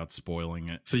that without spoiling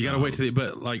it. So you got to wait to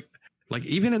but like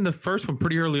even in the first one,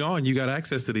 pretty early on, you got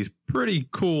access to these pretty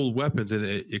cool weapons, and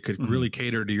it could really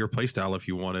cater to your playstyle if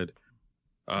you wanted.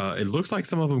 It looks like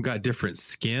some of them got different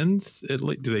skins.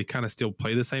 Do they kind of still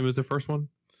play the same as the first one?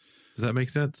 Does that make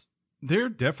sense? They're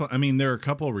definitely, I mean, there are a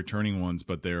couple of returning ones,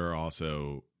 but there are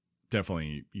also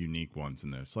definitely unique ones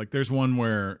in this. Like, there's one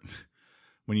where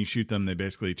when you shoot them, they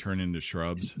basically turn into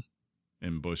shrubs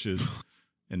and bushes,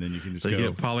 and then you can just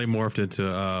get polymorphed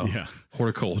into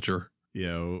horticulture.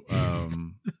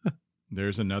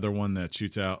 There's another one that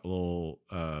shoots out a little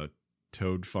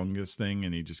toad fungus thing,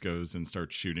 and he just goes and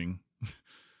starts shooting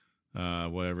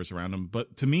whatever's around him.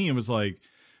 But to me, it was like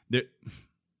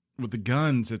with the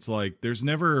guns, it's like there's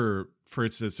never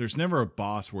a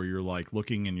boss where you're like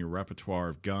looking in your repertoire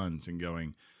of guns and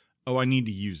going, oh, I need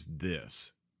to use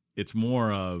this. It's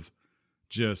more of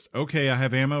just, okay, I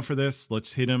have ammo for this.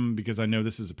 Let's hit him because I know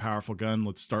this is a powerful gun.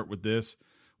 Let's start with this.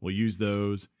 We'll use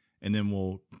those, and then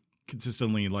we'll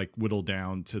consistently like whittle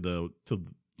down to the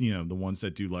ones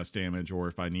that do less damage, or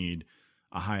if I need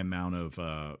a high amount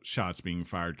of shots being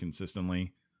fired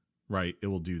consistently, right, it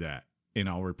will do that. And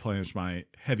I'll replenish my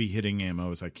heavy hitting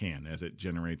ammo as I can as it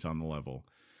generates on the level.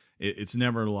 It's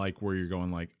never like where you're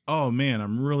going like, oh man,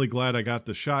 I'm really glad I got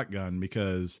the shotgun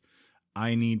because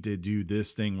I need to do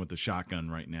this thing with the shotgun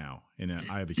right now. And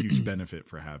I have a huge benefit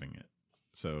for having it.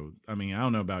 So, I mean, I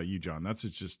don't know about you, John. That's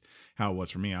just how it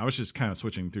was for me. I was just kind of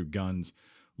switching through guns,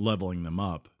 leveling them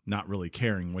up, not really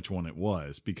caring which one it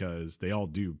was because they all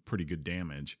do pretty good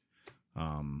damage.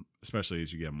 especially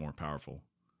as you get more powerful.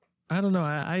 I don't know.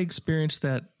 I experienced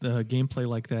that gameplay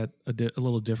like that a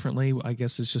little differently. I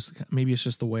guess it's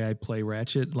just the way I play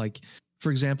Ratchet. Like,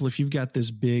 for example, if you've got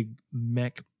this big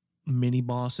mech mini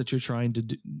boss that you're trying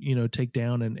to take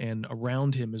down, and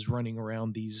around him is running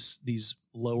around these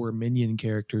lower minion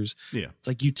characters. Yeah, it's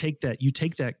like you take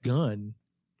that gun,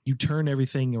 you turn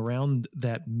everything around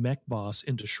that mech boss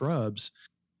into shrubs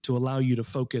to allow you to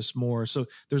focus more. So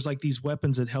there's like these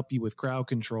weapons that help you with crowd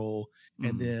control,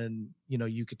 and then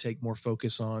you could take more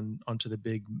focus onto the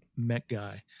big mech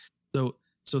guy.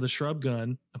 So the shrub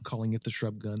gun, I'm calling it the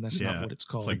shrub gun. That's not what it's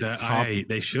called. It's like that.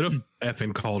 They should have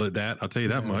effing called it that. I'll tell you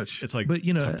that much. It's like, but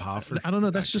I don't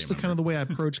know. That's just the kind of the way I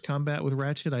approach combat with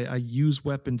Ratchet. I use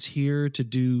weapons here to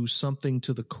do something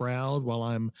to the crowd while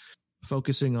I'm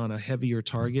focusing on a heavier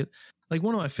target. Like,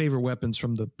 one of my favorite weapons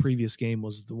from the previous game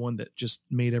was the one that just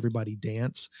made everybody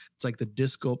dance. It's like a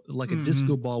disco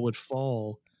ball would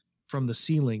fall from the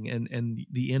ceiling, and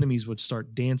the enemies would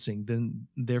start dancing. Then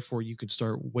therefore you could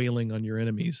start wailing on your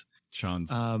enemies. Sean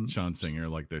Singer,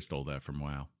 like they stole that from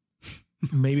WoW.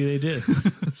 Maybe they did.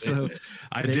 So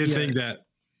I did think that.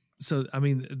 So I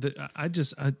mean,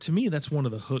 to me, that's one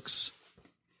of the hooks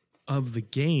of the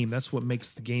game. That's what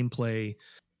makes the gameplay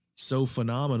so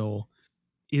phenomenal.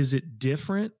 Is it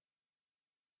different?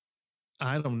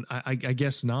 I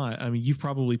guess not. I mean, you've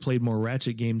probably played more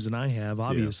Ratchet games than I have,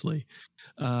 obviously.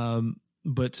 Yeah.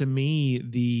 But to me,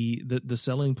 the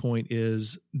selling point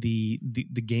is the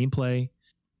gameplay,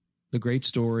 the great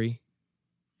story.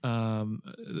 The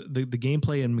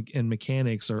gameplay and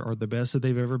mechanics are the best that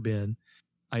they've ever been.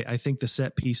 I think the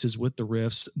set pieces with the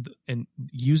rifts and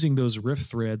using those rift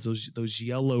threads, those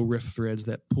yellow rift threads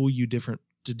that pull you to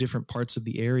different parts of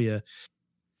the area,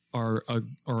 are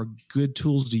good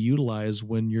tools to utilize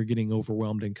when you're getting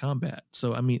overwhelmed in combat.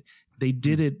 So, I mean, they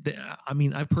did it. I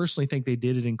mean, I personally think they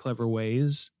did it in clever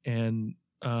ways and,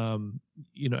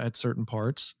 at certain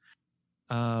parts.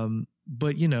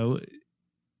 But,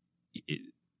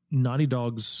 Naughty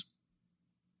Dog's,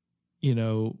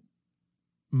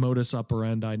 modus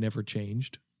operandi never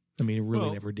changed. I mean, it really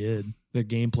never did. Their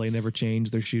gameplay never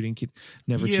changed. Their shooting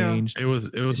never changed. It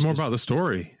was more about the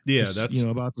story. Yeah, that's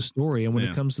about the story. And when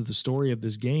it comes to the story of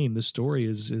this game, the story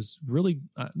is really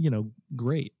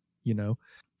great.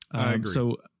 I agree.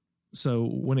 So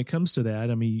when it comes to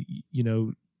that, I mean,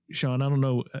 Sean, I don't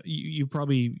know. You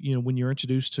probably when you're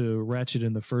introduced to Ratchet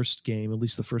in the first game, at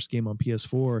least the first game on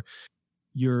PS4,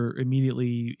 you're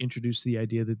immediately introduced to the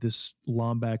idea that this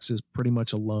Lombax is pretty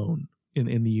much alone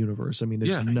in the universe. I mean,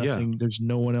 there's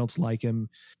no one else like him.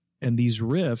 And these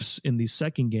rifts in the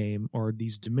second game are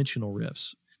these dimensional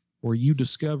rifts where you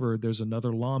discover there's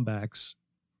another Lombax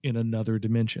in another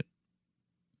dimension.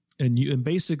 And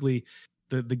basically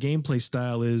the gameplay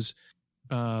style is,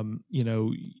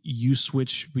 you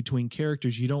switch between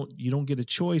characters. You don't get a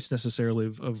choice necessarily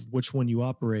of which one you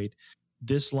operate.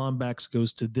 This Lombax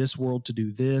goes to this world to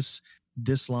do this.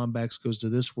 This Lombax goes to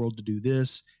this world to do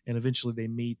this, and eventually they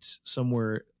meet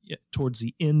somewhere towards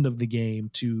the end of the game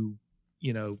to,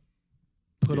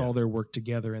 put all their work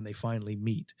together, and they finally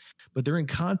meet. But they're in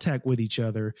contact with each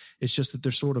other. It's just that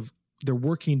they're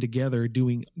working together,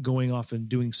 going off and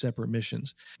doing separate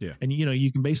missions. Yeah, and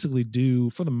you can basically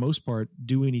for the most part,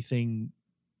 do anything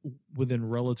within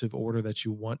relative order that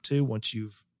you want to once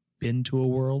you've been to a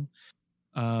world.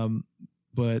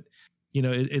 But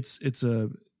it's a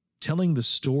telling the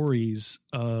stories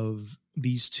of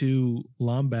these two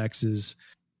Lombaxes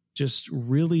just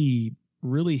really,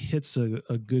 really hits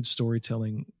a good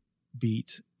storytelling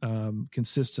beat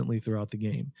consistently throughout the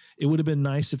game. It would have been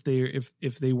nice if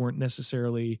they weren't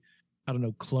necessarily, I don't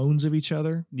know, clones of each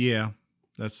other. Yeah,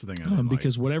 that's the thing.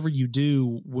 Because whatever you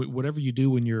do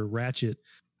when you're Ratchet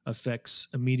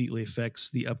immediately affects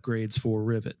the upgrades for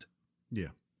Rivet. Yeah.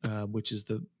 Which is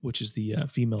the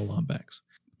female Lombax,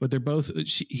 but they're both.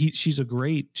 She's a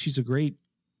great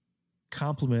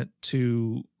compliment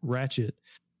to Ratchet,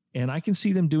 and I can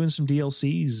see them doing some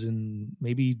DLCs and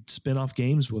maybe spin-off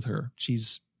games with her.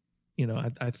 She's,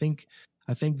 I think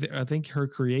her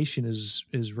creation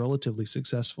is relatively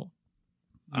successful.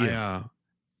 Yeah.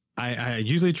 I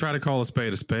usually try to call a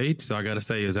spade, so I got to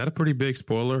say, is that a pretty big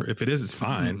spoiler? If it is, it's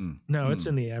fine. No, it's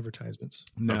in the advertisements.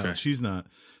 No, okay. She's not.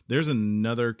 There's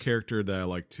another character that I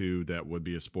like too that would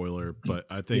be a spoiler, but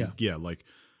I think like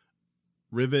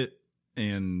Rivet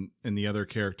and the other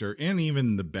character, and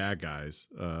even the bad guys,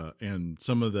 and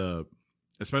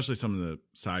especially some of the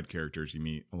side characters you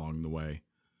meet along the way,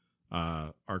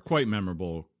 are quite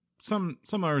memorable. Some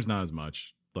others not as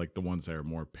much, like the ones that are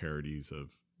more parodies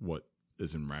of what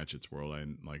is in Ratchet's world I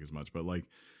didn't like as much, but like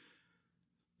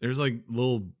There's like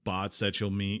little bots that you'll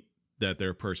meet that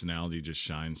their personality just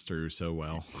shines through so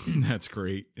well. That's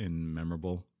great and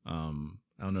memorable. I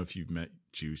don't know if you've met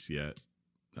Juice yet.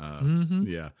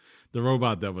 Yeah, the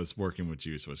robot that was working with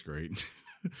Juice was great.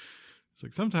 It's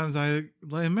like, sometimes I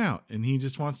let him out and he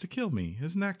just wants to kill me.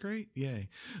 Isn't that great? Yay.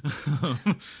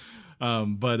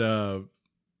 But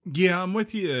yeah, I'm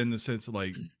with you in the sense of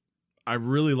like, I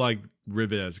really like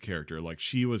Rivet as a character. Like,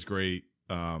 she was great.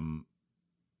 What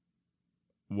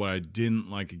I didn't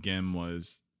like again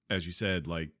was, as you said,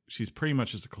 like, she's pretty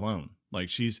much just a clone. Like,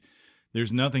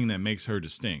 there's nothing that makes her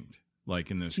distinct.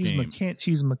 Like in this game,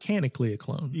 she's mechanically a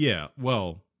clone. Yeah.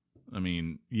 Well, I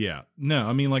mean, yeah. No,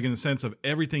 I mean, like, in the sense of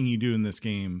everything you do in this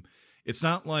game, it's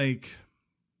not like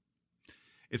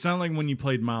when you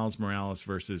played Miles Morales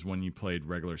versus when you played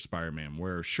regular Spider-Man,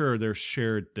 where sure, there's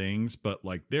shared things, but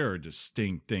like there are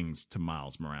distinct things to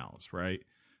Miles Morales, right?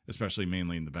 Especially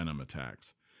mainly in the Venom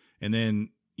attacks. And then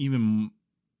even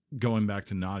going back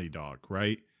to Naughty Dog,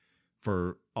 right?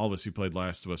 For all of us who played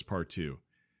Last of Us Part 2.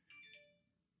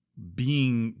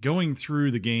 Going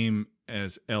through the game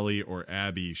as Ellie or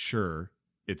Abby, sure,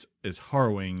 it's as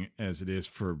harrowing as it is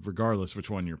for regardless which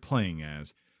one you're playing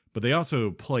as, but they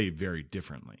also play very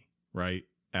differently, right?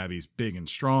 Abby's big and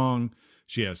strong.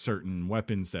 She has certain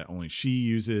weapons that only she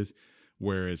uses,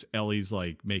 whereas Ellie's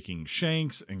like making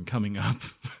shanks and coming up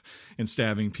and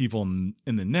stabbing people in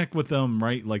the neck with them,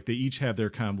 right? Like they each have their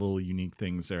kind of little unique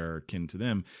things that are akin to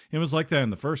them. And it was like that in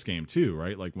the first game too,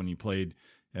 right? Like when you played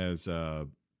as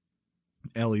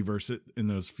Ellie versus in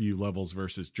those few levels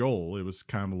versus Joel, it was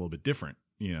kind of a little bit different,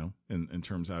 you know, in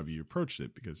terms of how you approached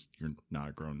it because you're not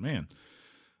a grown man.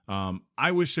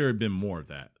 I wish there had been more of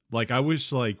that. Like I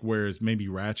wish like, whereas maybe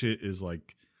Ratchet is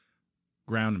like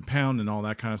ground and pound and all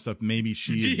that kind of stuff, maybe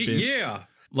she had been, yeah.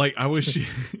 Like I wish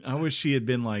she had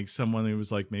been like someone who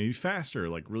was like maybe faster,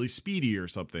 like really speedy or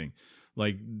something.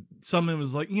 Like something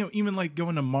was like, you know, even like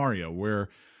going to Mario where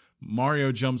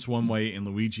Mario jumps one way and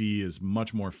Luigi is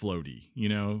much more floaty, you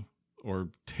know, or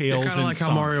Tails. Kind of like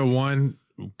how Mario 1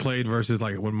 played versus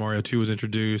like when Mario 2 was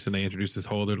introduced and they introduced this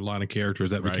whole other line of characters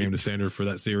that became the standard for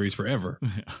that series forever.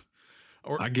 Yeah.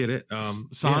 Or I get it.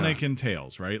 Sonic and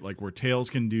Tails, right? Like where Tails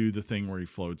can do the thing where he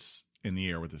floats in the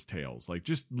air with his tails, like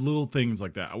just little things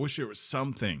like that. I wish there was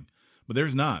something, but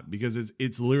there's not, because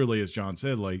it's literally, as John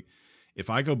said, like if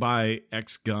I go buy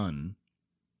X gun,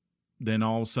 then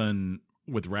all of a sudden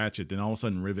with Ratchet, then all of a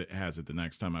sudden Rivet has it the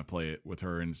next time I play it with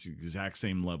her, and it's the exact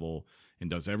same level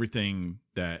and does everything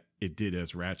that it did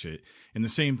as Ratchet. And the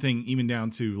same thing even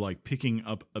down to like picking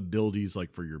up abilities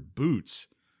like for your boots.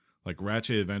 Like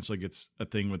Ratchet eventually gets a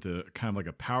thing with a kind of like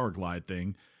a power glide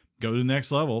thing. Go to the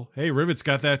next level. Hey, Rivet's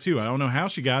got that too. I don't know how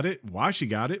she got it, why she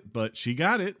got it, but she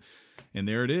got it. And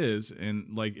there it is.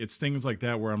 And like, it's things like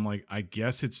that where I'm like, I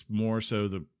guess it's more so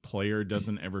the player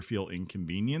doesn't ever feel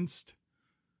inconvenienced.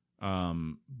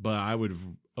 But I would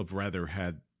have rather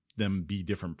had them be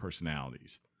different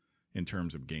personalities in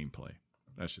terms of gameplay.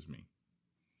 That's just me.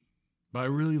 But I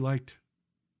really liked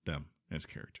them as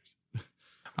characters.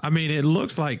 I mean, it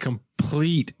looks like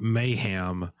complete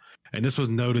mayhem. And this was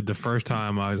noted the first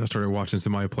time I started watching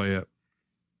somebody play it.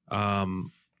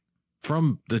 From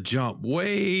the jump,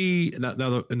 in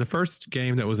the first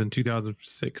game that was in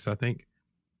 2006, I think,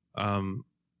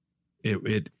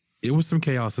 it was some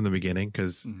chaos in the beginning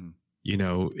because, you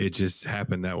know, it just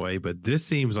happened that way. But this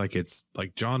seems like it's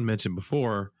like John mentioned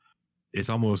before, it's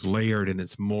almost layered and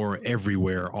it's more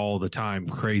everywhere all the time.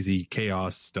 Crazy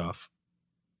chaos stuff.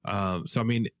 So, I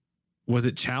mean, was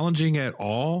it challenging at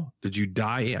all? Did you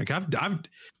die? Like I've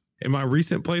in my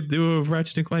recent playthrough of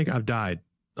Ratchet and Clank, I've died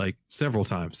like several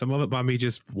times. Some of it by me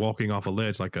just walking off a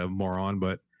ledge like a moron,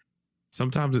 but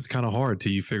sometimes it's kind of hard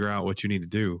till you figure out what you need to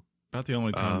do. About the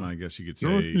only time I guess you could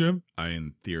say I,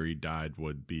 in theory, died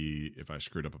would be if I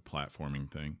screwed up a platforming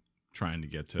thing, trying to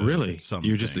get to really something.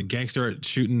 You're just a gangster at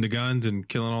shooting the guns and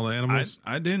killing all the animals.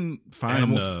 I didn't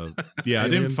find I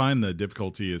didn't find the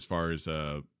difficulty as far as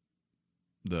the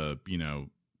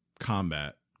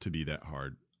combat to be that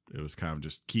hard. It was kind of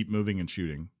just keep moving and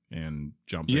shooting and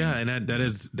jumping. Yeah, and that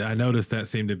is, I noticed that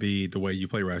seemed to be the way you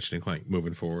play Ratchet and Clank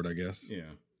moving forward, I guess.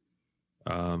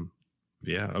 Yeah.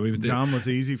 Yeah, I mean, John, was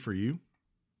it easy for you?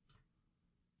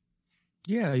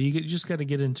 Yeah, you just got to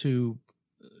get into,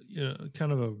 you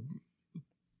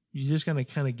just got to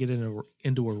kind of get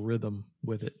into a rhythm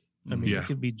with it. I mean, it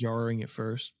could be jarring at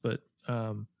first, but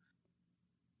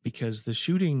because the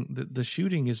shooting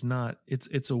is not,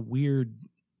 it's a weird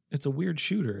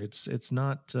shooter. It's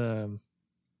not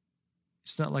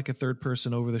like a third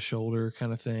person over the shoulder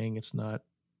kind of thing. It's not,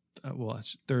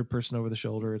 it's third person over the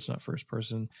shoulder. It's not first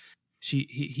person.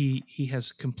 he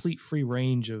has complete free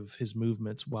range of his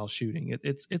movements while shooting.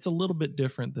 It's a little bit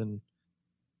different than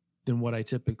what I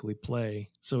typically play,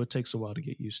 so it takes a while to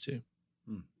get used to.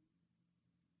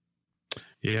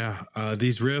 Yeah,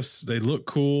 these riffs, they look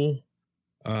cool.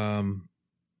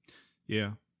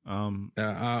 Yeah.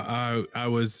 I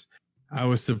was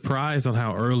surprised on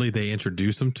how early they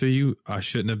introduced them to you. I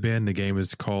shouldn't have been. The game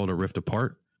is called A Rift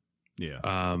Apart. Yeah.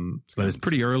 But it's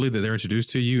pretty early that they're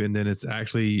introduced to you, and then it's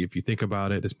actually, if you think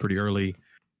about it, it's pretty early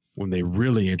when they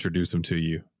really introduce them to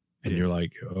you, and you're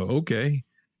like, oh, okay.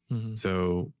 Mm-hmm.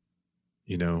 So,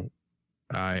 you know,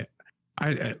 I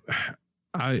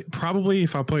probably,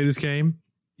 if I play this game,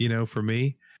 you know, for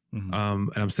me, and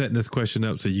I'm setting this question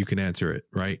up so you can answer it,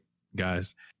 right,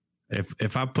 guys?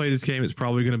 If I play this game, it's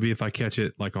probably going to be if I catch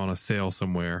it like on a sale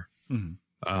somewhere.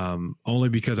 Only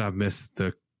because I've missed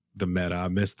the meta. I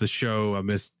missed the show.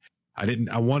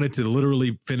 I wanted to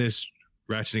literally finish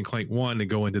Ratchet and Clank 1 and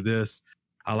go into this.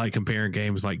 I like comparing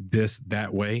games like this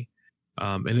that way.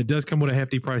 And it does come with a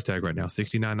hefty price tag right now,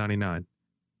 $69.99.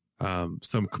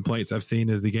 Some complaints I've seen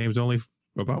is the game's only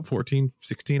about 14,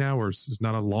 16 hours. It's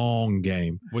not a long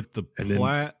game. With the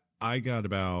plat, I got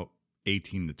about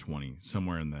 18 to 20,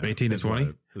 somewhere in there. 18 to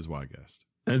 20 is what I guessed.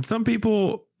 And some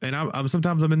people, and I'm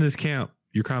sometimes I'm in this camp.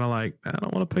 You're kind of like, I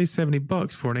don't want to pay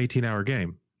 $70 for an 18-hour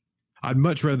game. I'd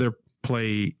much rather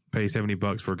pay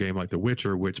 $70 for a game like The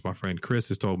Witcher, which my friend Chris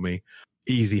has told me,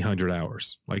 easy 100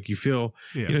 hours. Like you feel,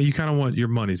 you know, you kind of want your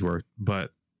money's worth.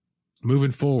 But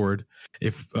moving forward,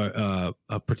 if a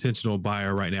potential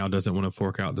buyer right now doesn't want to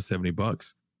fork out the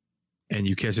 $70 and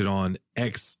you catch it on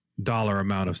X dollar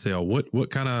amount of sale, what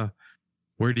kind of,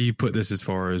 where do you put this as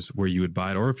far as where you would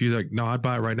buy it? Or if you're like, no, I'd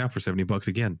buy it right now for $70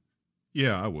 again.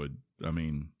 Yeah, I would. I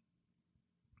mean,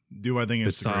 do I think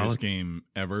it's the greatest game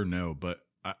ever? No, but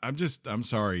I'm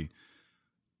sorry.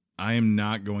 I am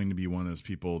not going to be one of those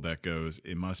people that goes,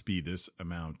 it must be this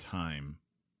amount of time.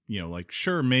 You know, like,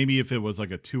 sure, maybe if it was like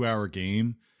a 2-hour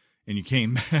game and you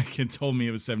came back and told me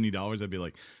it was $70, I'd be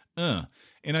like, And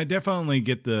I definitely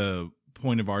get the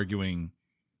point of arguing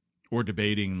or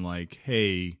debating like,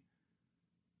 hey,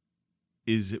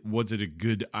 was it a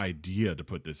good idea to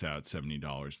put this out at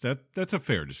 $70? That's a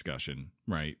fair discussion,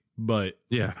 right? But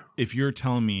yeah, if you're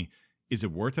telling me, is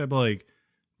it worth it? I'd be like,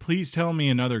 please tell me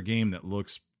another game that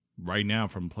looks right now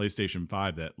from PlayStation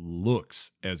 5 that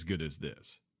looks as good as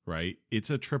this, right? It's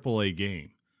a AAA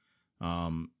game.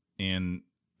 And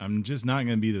I'm just not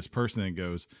going to be this person that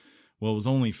goes, well, it was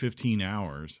only 15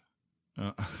 hours.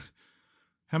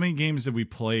 How many games did we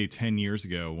play 10 years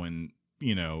ago when,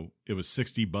 you know, it was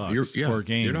 $60 for a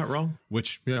game? You're not wrong.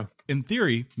 Which, in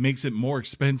theory, makes it more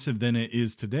expensive than it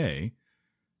is today.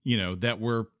 You know, that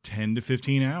were 10 to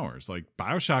 15 hours. Like,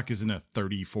 BioShock isn't a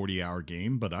 30, 40-hour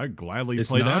game, but I'd gladly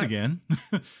play that again.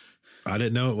 I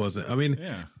didn't know it wasn't. I mean,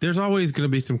 there's always going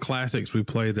to be some classics we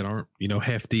play that aren't, you know,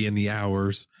 hefty in the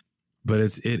hours. But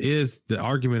the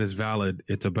argument is valid.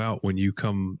 It's about when you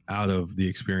come out of the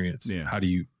experience. Yeah.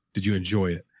 Did you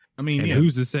enjoy it? I mean,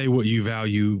 who's to say what you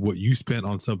value, what you spent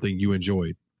on something you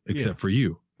enjoyed, except for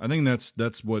you? I think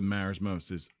that's what matters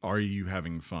most is, are you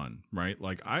having fun, right?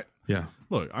 Like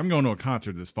look, I'm going to a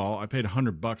concert this fall. I paid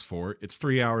 $100 for it. It's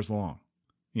 3 hours long.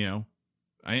 You know,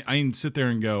 I didn't sit there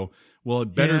and go, well,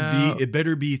 it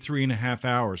better be 3.5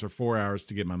 hours or 4 hours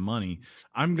to get my money.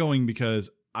 I'm going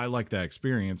because I like that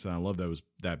experience and I love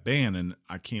that band and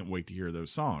I can't wait to hear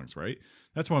those songs. Right?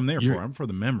 That's what I'm there for. I'm for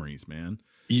the memories, man.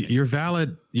 You're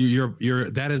valid.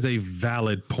 That is a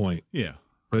valid point. Yeah.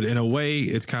 But in a way,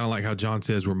 it's kind of like how John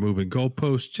says we're moving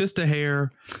goalposts just a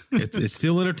hair. It's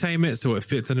still entertainment, so it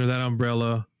fits under that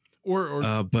umbrella.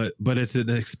 But it's an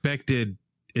expected.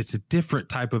 It's a different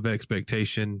type of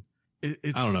expectation. I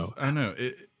don't know. I know.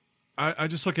 I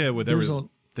just look at it with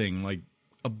everything like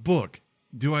a book.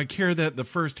 Do I care that the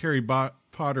first Harry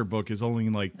Potter book is only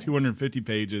like 250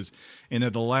 pages, and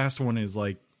that the last one is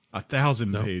like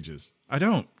 1,000 pages? I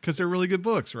don't, because they're really good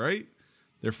books, right?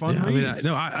 They're fun. Yeah, reads.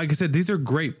 Like I said, these are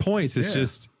great points. It's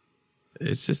just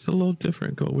a little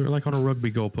different. We're like on a rugby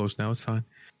goalpost now. It's fine.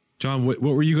 John, what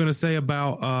were you going to say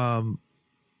about,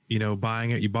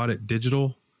 buying it? You bought it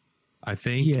digital, I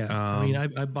think. Yeah. I mean,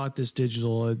 I bought this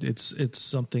digital. It's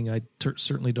something I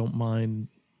certainly don't mind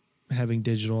having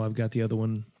digital. I've got the other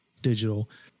one digital,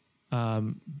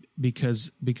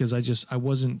 because I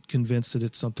wasn't convinced that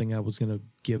it's something I was going to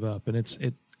give up, and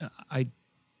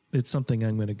it's something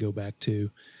I'm going to go back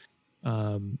to.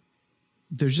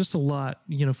 There's just a lot,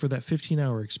 for that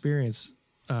 15-hour experience.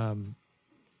 I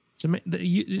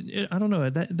don't know.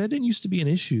 That didn't used to be an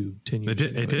issue 10 years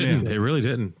ago. It didn't. It really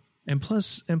didn't. And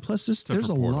plus, there's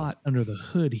a lot under the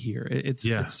hood here. It's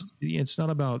not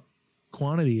about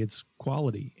quantity, it's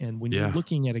quality. And when you're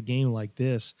looking at a game like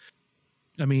this,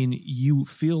 I mean, you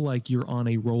feel like you're on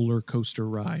a roller coaster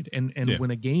ride. And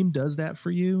when a game does that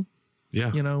for you,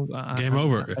 you know, game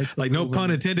over. Like no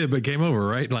pun intended, but game over,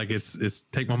 right? Like it's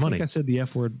take my money. I think I said the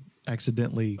F word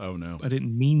accidentally. Oh no, I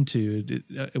didn't mean to.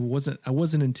 It wasn't. I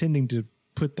wasn't intending to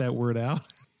put that word out.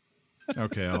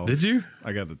 Okay, did you?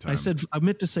 I got the time. I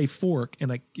meant to say fork,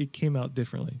 and it came out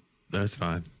differently. That's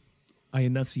fine. I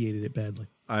enunciated it badly.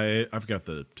 I've got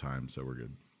the time, so we're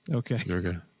good. Okay, you're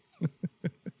good.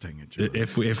 Dang it, Joe.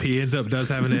 If he does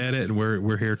have an edit, and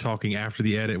we're here talking after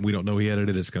the edit, and we don't know he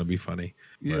edited, it's going to be funny.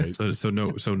 Yeah. Right? So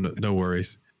no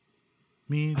worries.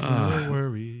 Means no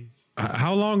worries.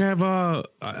 How long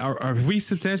have we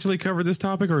substantially covered this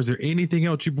topic, or is there anything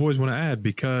else you boys want to add?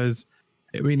 Because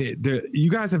I mean, you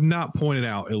guys have not pointed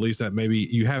out, at least that maybe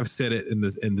you have said it in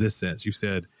this sense. You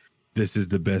said this is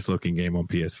the best looking game on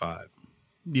PS5.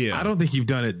 Yeah, I don't think you've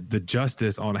done it the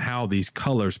justice on how these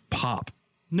colors pop.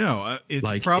 No, it's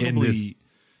like probably.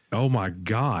 Oh my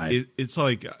God! It's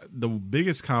like the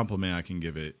biggest compliment I can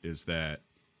give it is that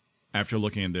after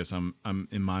looking at this, I'm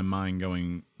in my mind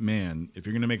going, man, if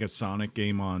you're gonna make a Sonic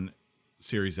game on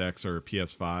Series X or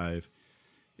PS5,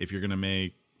 if you're gonna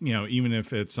make, you know, even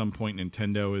if at some point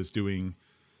Nintendo is doing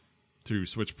through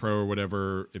Switch Pro or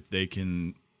whatever, if they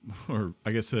can, or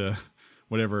I guess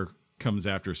whatever comes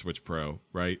after Switch Pro,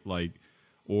 right? Like,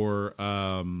 or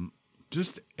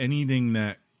just anything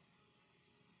that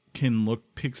can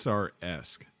look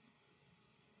Pixar-esque.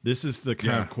 This is the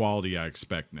kind of quality I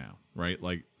expect now, right?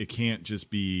 Like, it can't just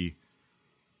be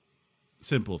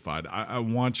simplified. I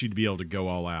want you to be able to go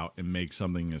all out and make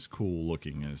something as cool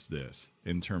looking as this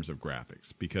in terms of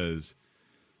graphics, because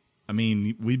I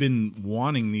mean, we've been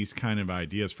wanting these kind of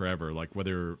ideas forever. Like,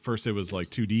 whether first it was like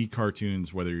 2D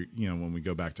cartoons, whether, you know, when we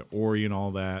go back to Ori and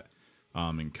all that,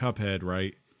 and Cuphead,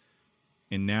 right?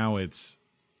 And now it's,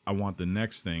 I want the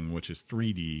next thing, which is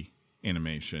 3D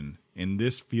animation, and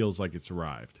this feels like it's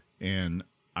arrived. And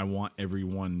I want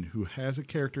everyone who has a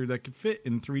character that could fit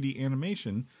in 3D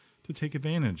animation to take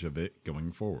advantage of it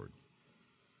going forward.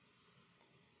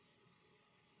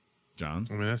 John?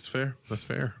 I mean, that's fair. That's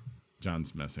fair.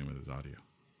 John's messing with his audio.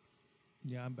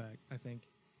 Yeah, I'm back, I think.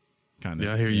 Kind of.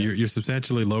 Yeah, here you're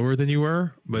substantially lower than you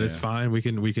were, but it's fine. We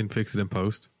can fix it in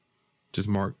post. Just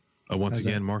mark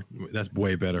mark. That's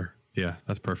way better. Yeah,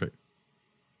 that's perfect.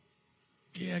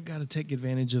 Yeah, I got to take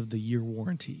advantage of the year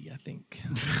warranty, I think.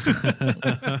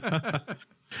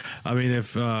 I mean,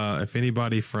 if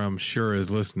anybody from Shure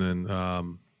is listening,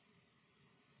 tighten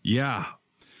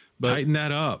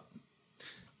that up.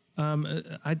 I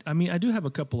mean, I do have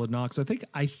a couple of knocks. I think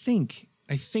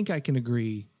I can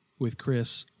agree with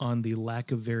Chris on the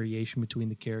lack of variation between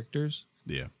the characters.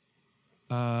 Yeah.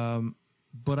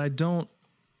 But I don't.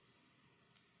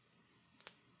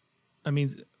 I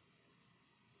mean,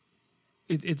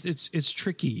 it's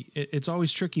tricky. It's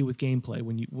always tricky with gameplay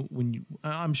when you.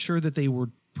 I'm sure that they were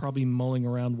probably mulling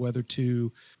around whether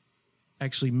to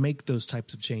actually make those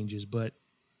types of changes, but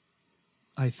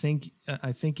I think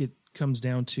it comes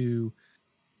down to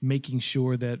making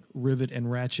sure that Rivet and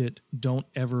Ratchet don't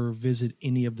ever visit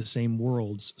any of the same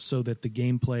worlds, so that the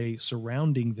gameplay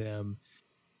surrounding them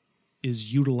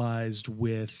is utilized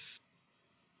with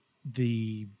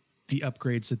the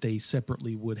upgrades that they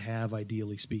separately would have,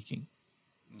 ideally speaking.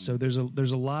 So there's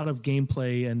a lot of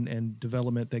gameplay and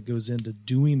development that goes into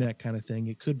doing that kind of thing.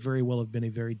 It could very well have been a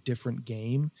very different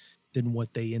game than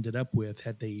what they ended up with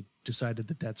had they decided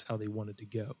that that's how they wanted to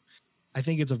go. I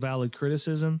think it's a valid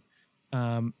criticism.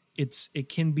 It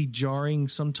can be jarring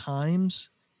sometimes,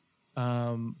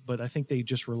 but I think they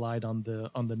just relied on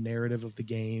the narrative of the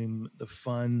game, the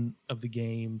fun of the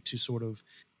game, to sort of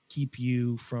keep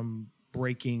you from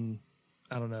breaking,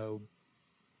 I don't know,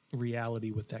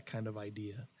 reality with that kind of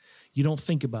idea. You don't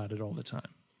think about it all the time.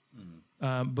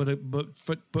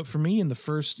 But for me, in the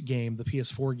first game, the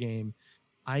PS4 game,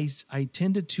 I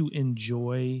tended to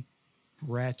enjoy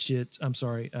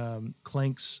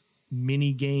Clank's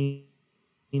mini game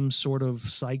sort of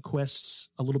side quests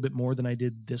a little bit more than I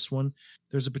did this one.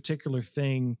 There's a particular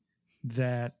thing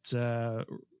that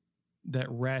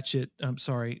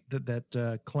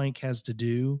Clank has to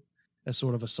do as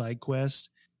sort of a side quest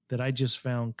that I just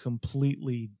found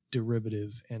completely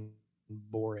derivative and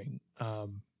boring.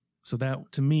 So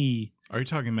that, to me, are you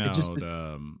talking about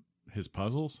his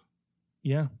puzzles?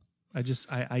 Yeah, I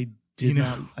did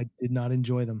not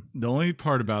enjoy them. The only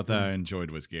part about that I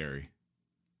enjoyed was Gary.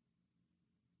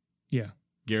 Yeah,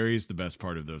 Gary's the best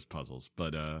part of those puzzles.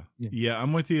 But yeah,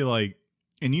 I'm with you. Like,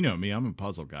 and you know me, I'm a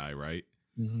puzzle guy, right?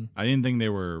 Mm-hmm. I didn't think they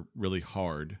were really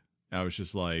hard, I was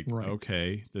just like,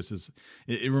 okay, this is.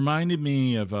 It reminded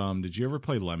me of. Did you ever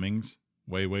play Lemmings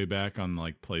way back on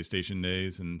like PlayStation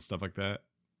days and stuff like that?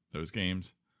 Those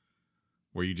games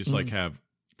where you just like have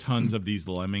tons of these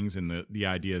lemmings, and the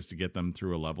idea is to get them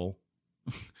through a level,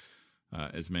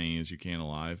 as many as you can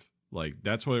alive. Like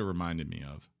that's what it reminded me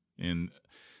of, and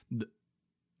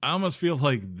I almost feel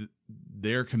like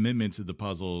their commitment to the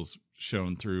puzzles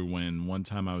shone through when one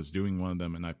time I was doing one of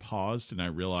them and I paused and I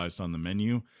realized on the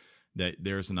menu that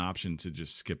there's an option to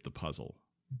just skip the puzzle,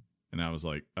 and I was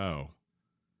like, oh,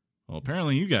 well,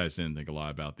 apparently you guys didn't think a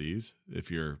lot about these. If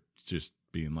you're just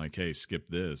being like, hey, skip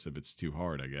this if it's too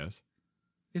hard, I guess.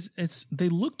 It's they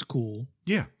looked cool.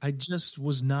 Yeah. I just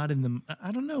was not in the,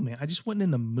 I don't know, man. I just wasn't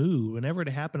in the mood. Whenever it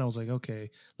happened, I was like, okay,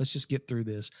 let's just get through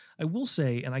this. I will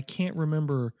say, and I can't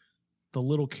remember the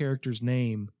little character's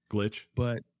name. Glitch.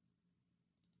 But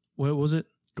what was it?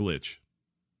 Glitch.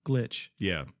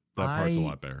 Yeah. That part's a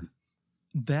lot better.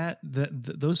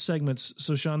 Those segments.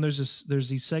 So Sean, there's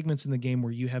these segments in the game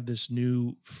where you have this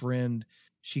new friend.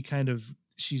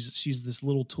 She's this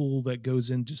little tool that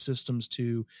goes into systems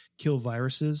to kill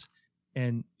viruses,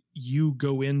 and you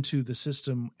go into the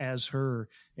system as her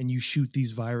and you shoot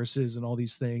these viruses and all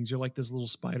these things. You're like this little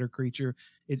spider creature.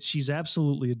 She's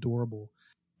absolutely adorable.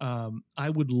 I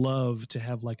would love to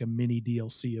have like a mini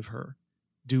DLC of her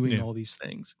doing all these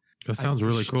things. That sounds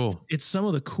really cool. It's some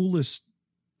of the coolest.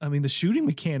 I mean, the shooting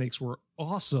mechanics were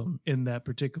awesome in that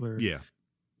particular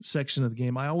section of the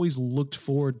game. I always looked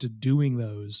forward to doing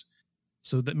those.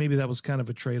 So that maybe that was kind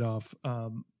of a trade-off.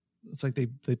 It's like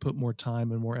they put more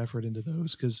time and more effort into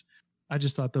those, because I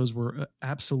just thought those were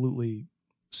absolutely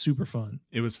super fun.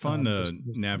 It was fun to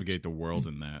navigate the world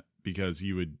in that, because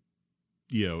you would,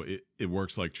 it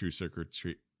works like true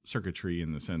circuitry in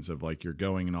the sense of like you're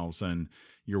going and all of a sudden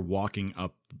you're walking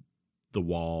up the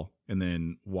wall and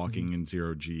then walking in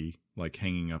 0G, like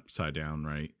hanging upside down,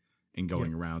 right? And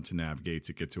going around to navigate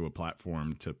to get to a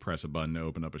platform to press a button to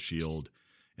open up a shield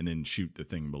and then shoot the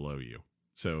thing below you.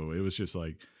 So it was just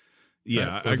like,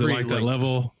 I agree. Like that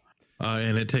level,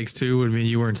 and It Takes Two would mean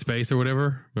you were in space or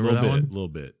whatever. Remember that one? A little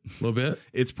bit.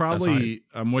 It's probably,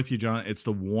 I'm with you, John. It's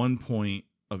the one point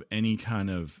of any kind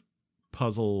of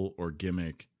puzzle or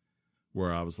gimmick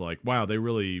where I was like, wow, they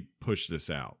really pushed this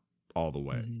out all the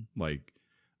way. Like,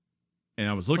 and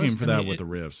I was looking for that with the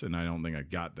riffs, and I don't think I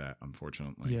got that,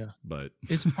 unfortunately. Yeah, but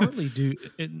it's partly due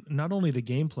not only the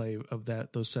gameplay of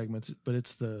those segments, but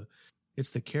it's the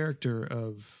character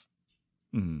of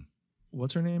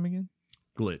what's her name again?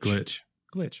 Glitch.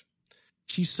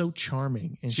 She's so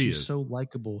charming, and she's so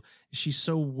likable. She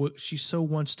so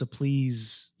wants to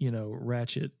please,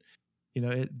 Ratchet.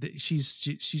 She's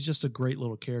just a great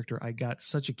little character. I got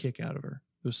such a kick out of her.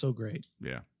 It was so great.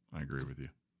 Yeah, I agree with you.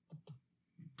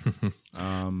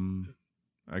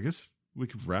 I guess we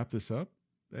could wrap this up,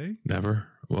 eh? Never.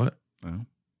 What? Oh,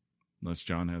 unless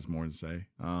John has more to say.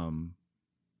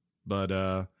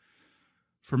 But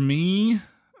for me,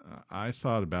 I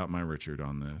thought about my Richard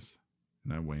on this,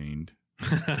 and I waned.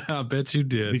 I bet you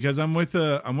did, because I'm with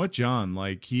John.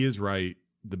 Like, he is right.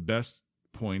 The best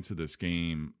points of this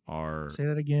game are. Say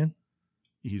that again.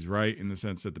 He's right in the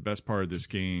sense that the best part of this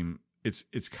game,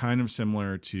 it's kind of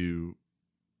similar to,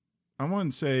 I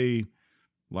wouldn't say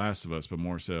Last of Us, but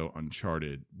more so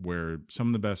Uncharted, where some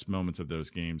of the best moments of those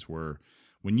games were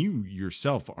when you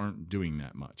yourself aren't doing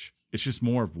that much. It's just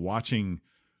more of watching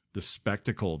the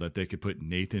spectacle that they could put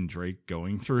Nathan Drake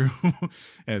going through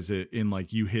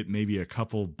like you hit maybe a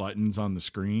couple buttons on the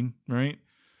screen, right?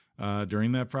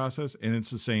 During that process. And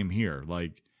it's the same here.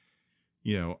 Like,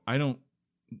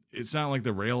 it's not like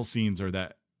the rail scenes are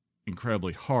that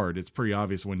incredibly hard. It's pretty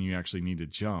obvious when you actually need to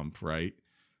jump, right?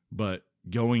 But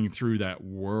going through that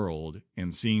world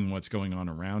and seeing what's going on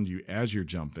around you as you're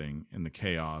jumping and the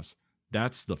chaos,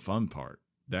 that's the fun part.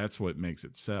 That's what makes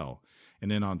it sell.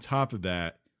 And then on top of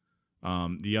that,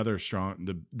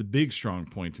 the big strong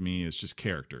point to me is just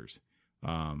characters,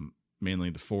 mainly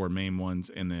the four main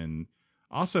ones. And then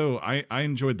also I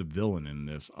enjoyed the villain in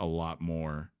this a lot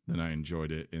more than I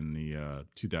enjoyed it in the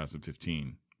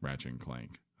 2015 Ratchet and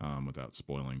Clank, without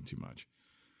spoiling too much.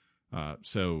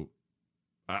 So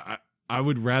I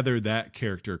would rather that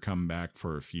character come back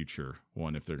for a future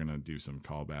one if they're going to do some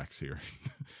callbacks here,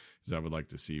 because I would like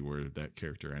to see where that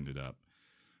character ended up.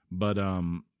 But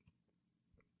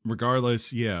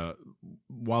regardless,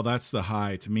 while that's the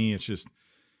high, to me, it's just,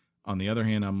 on the other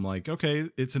hand, I'm like, okay,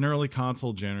 it's an early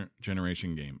console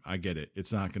generation game. I get it.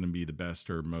 It's not going to be the best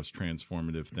or most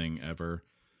transformative thing ever.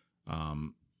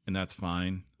 And that's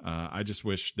fine. I just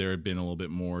wish there had been a little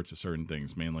bit more to certain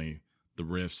things, mainly the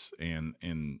riffs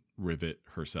and Rivet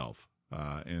herself.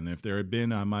 And if there had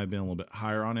been, I might have been a little bit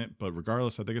higher on it. But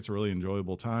regardless, I think it's a really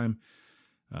enjoyable time.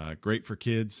 Great for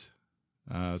kids.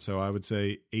 So I would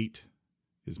say 8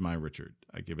 is my Richard.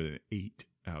 I give it an 8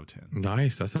 out of 10.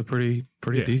 Nice. That's a pretty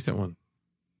decent one.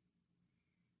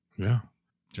 Yeah.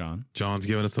 John's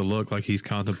giving us a look like he's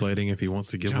contemplating if he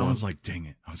wants to give one. John's like, dang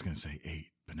it. I was going to say 8,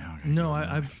 but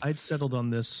now I'd settled on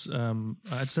this.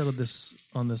 I'd settled this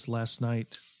on this last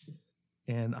night,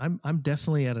 and I'm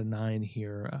definitely at a 9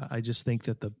 here. I just think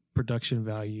that the production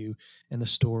value and the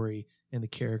story and the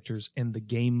characters and the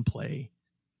gameplay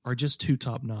are just too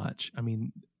top notch. I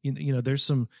mean, you know, there's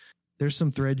some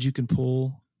threads you can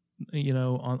pull, you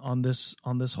know, on this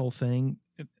whole thing,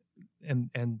 and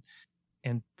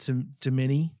to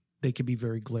many they could be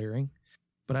very glaring,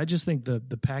 but I just think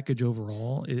the package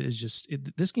overall is just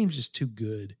this game's just too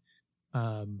good.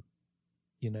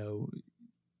 You know,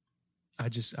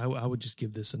 I would just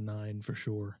give this a 9 for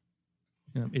sure.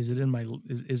 Is it in my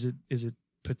is it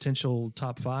potential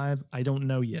top 5? I don't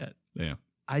know yet. Yeah.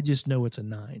 I just know it's a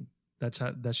 9. That's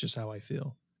just how I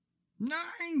feel. 9.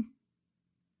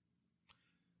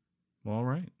 Well, all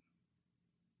right.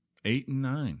 8 and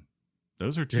 9.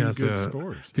 Those are 2 good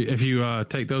scores. If you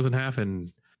take those in half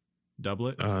and double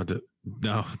it,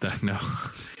 no.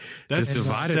 That's just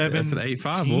divide it. That's an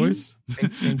 8-5, boys.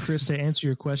 And Chris, to answer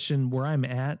your question, where I'm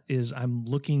at is I'm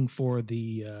looking for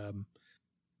the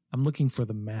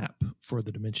map for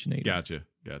the Dimensionator. Gotcha.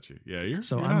 Yeah, you're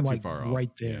I'm not like too far off.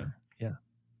 right there. Yeah,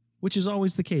 which is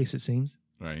always the case, it seems.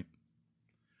 Right.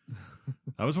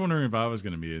 I was wondering if I was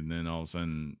going to be, and then all of a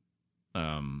sudden,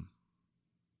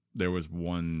 there was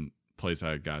one place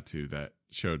I got to that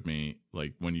showed me,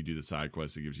 like, when you do the side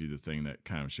quest, it gives you the thing that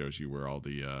kind of shows you where all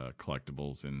the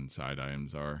collectibles and side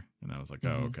items are, and I was like,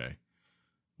 oh, okay.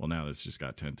 Well, now this just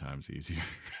got 10 times easier.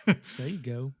 There you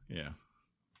go. Yeah.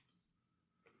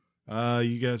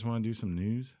 You guys want to do some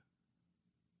news?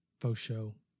 Faux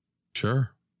show. Sure.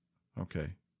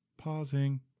 Okay.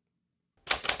 Pausing.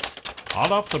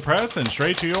 Hot off the press and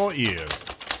straight to your ears.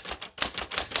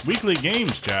 Weekly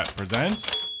Games Chat presents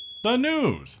the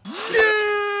news.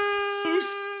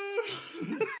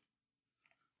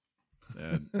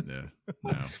 No.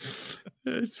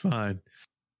 It's fine.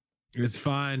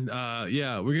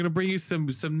 Yeah, we're gonna bring you some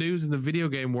news in the video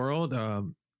game world.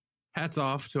 Hats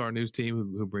off to our news team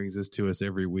who brings this to us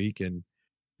every week and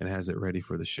has it ready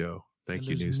for the show. Thank you,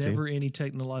 news team. There's never any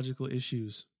technological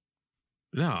issues.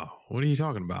 No, what are you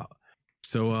talking about?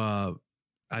 So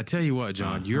I tell you what,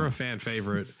 John, you're a fan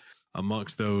favorite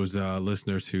amongst those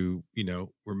listeners who, you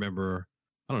know, remember,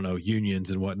 I don't know, unions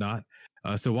and whatnot.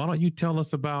 So why don't you tell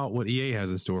us about what EA has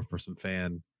in store for some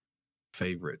fan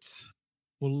favorites?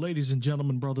 Well, ladies and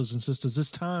gentlemen, brothers and sisters,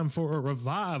 it's time for a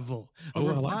revival. A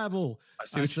revival. I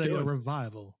see what you're doing. A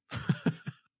revival. I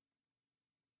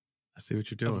see what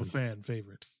you're doing. Of a fan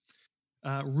favorite.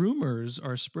 Rumors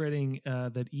are spreading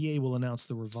that EA will announce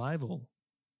the revival.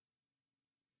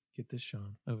 Get this,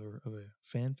 Sean, of a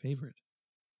fan favorite.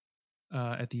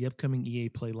 At the upcoming EA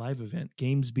Play Live event,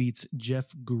 GamesBeat's Jeff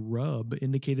Grubb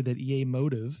indicated that EA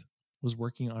Motive was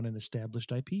working on an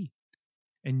established IP.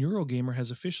 And Eurogamer has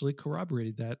officially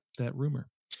corroborated that rumor.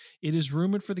 It is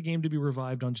rumored for the game to be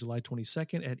revived on July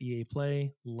 22nd at EA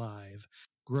Play Live.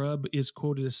 Grubb is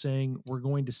quoted as saying, "We're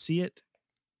going to see it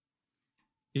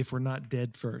if we're not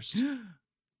dead first."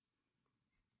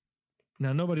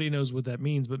 Now, nobody knows what that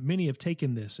means, but many have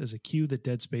taken this as a cue that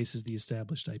Dead Space is the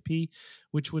established IP,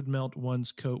 which would melt one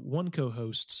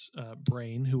co-host's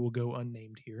brain, who will go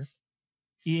unnamed here.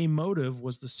 EA Motive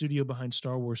was the studio behind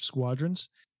Star Wars Squadrons,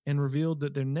 and revealed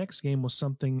that their next game was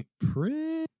something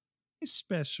pretty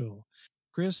special.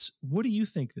 Chris, what do you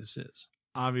think this is?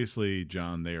 Obviously,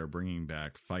 John, they are bringing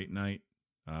back Fight Night.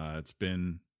 It's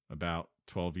been about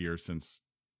 12 years since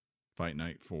Fight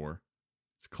Night 4.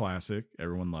 It's classic.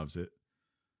 Everyone loves it.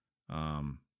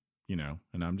 You know,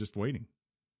 and I'm just waiting.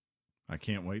 I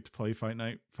can't wait to play Fight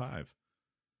Night 5.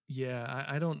 Yeah,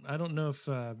 I don't know if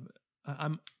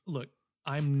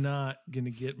I'm not going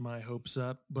to get my hopes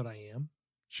up, but I am.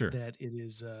 Sure. That it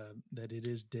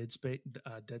is Dead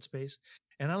Space.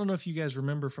 And I don't know if you guys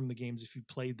remember from the games, if you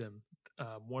played them,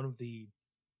 one of the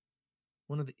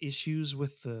issues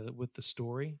with the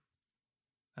story,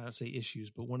 I don't say issues,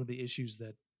 but one of the issues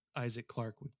that Isaac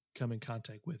Clarke would come in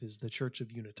contact with is the Church of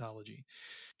Unitology.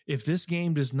 If this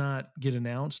game does not get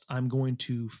announced, I'm going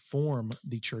to form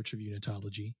the Church of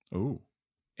Unitology. Oh.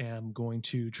 And I'm going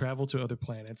to travel to other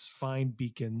planets, find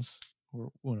beacons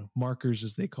or markers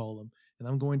as they call them, and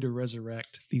I'm going to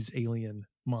resurrect these alien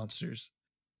monsters.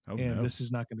 This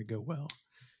is not going to go well.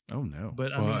 Oh no.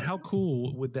 But I mean, how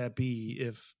cool would that be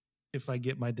if if I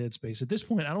get my Dead Space. At this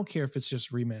point, I don't care if it's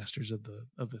just remasters of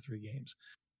the 3 games.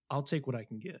 I'll take what I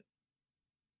can get.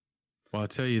 Well, I'll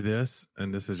tell you this,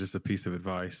 and this is just a piece of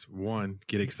advice. 1,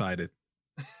 get excited,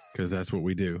 because that's what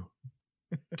we do.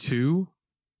 2,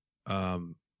 lower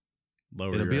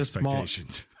your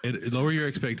expectations. Lower your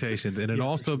expectations, and it'll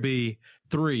also be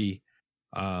 3.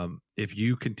 If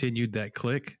you continued that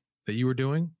click that you were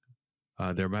doing,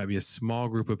 there might be a small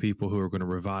group of people who are going to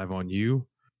revive on you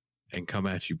and come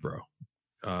at you, bro.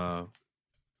 I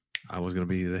was going to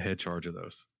be the head charge of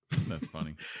those. That's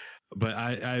funny. But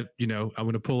I'm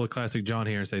going to pull a classic John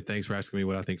here and say, thanks for asking me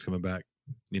what I think's coming back.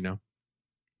 I don't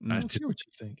care what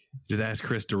you think. Just ask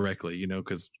Chris directly,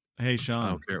 because hey,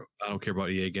 Sean, I don't care about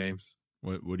EA games.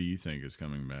 What do you think is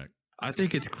coming back? I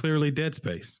think it's clearly Dead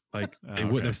Space. Like they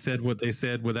wouldn't have said what they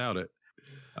said without it.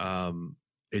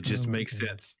 It just makes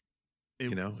sense.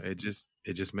 It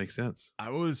just makes sense. I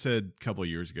would have said a couple of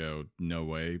years ago, no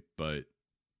way, but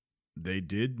they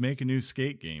did make a new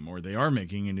Skate game, or they are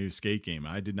making a new Skate game.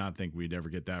 I did not think we'd ever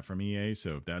get that from EA.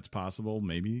 So if that's possible,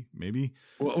 maybe.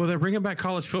 Well, they're bringing back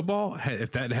college football.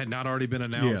 If that had not already been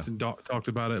announced and talked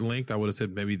about at length, I would have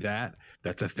said maybe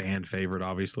that's a fan favorite,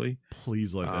 obviously.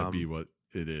 Please let that be what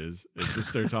it is. It's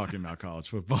just they're talking about college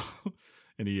football.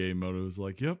 And EA Moto was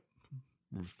like, yep,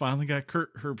 we finally got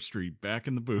Kurt Herbstreit back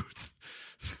in the booth.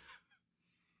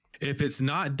 If it's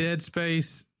not Dead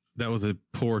Space, that was a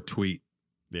poor tweet.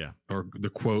 Yeah. Or the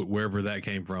quote, wherever that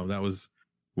came from. That was,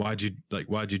 why'd you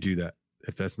do that?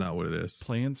 If that's not what it is.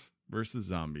 Plants vs.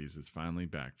 Zombies is finally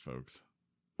back, folks.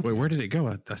 Wait, where did it go?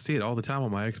 I see it all the time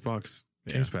on my Xbox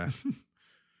Games Pass.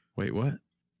 Wait, what?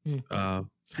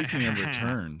 Speaking of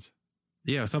returns.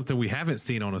 Yeah, something we haven't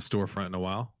seen on a storefront in a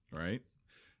while. Right.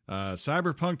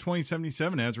 Cyberpunk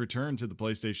 2077 has returned to the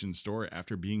PlayStation Store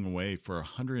after being away for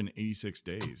 186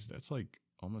 days. That's like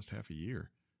almost half a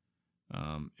year.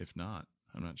 If not.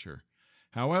 I'm not sure.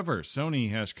 However,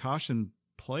 Sony has cautioned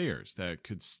players that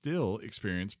could still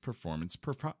experience performance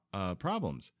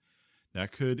problems.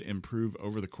 That could improve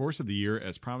over the course of the year,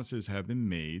 as promises have been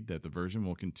made that the version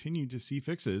will continue to see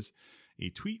fixes. A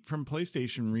tweet from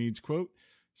PlayStation reads, quote,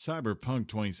 Cyberpunk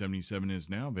 2077 is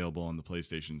now available on the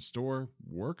PlayStation Store.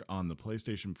 Work on the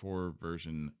PlayStation 4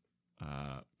 version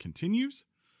continues,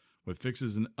 with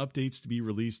fixes and updates to be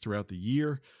released throughout the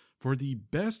year. For the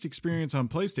best experience on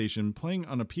PlayStation, playing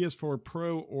on a PS4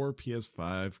 Pro or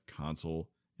PS5 console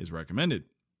is recommended.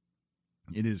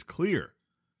 It is clear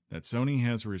that Sony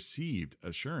has received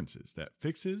assurances that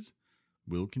fixes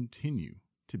will continue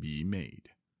to be made.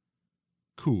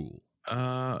 Cool.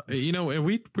 And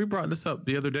we brought this up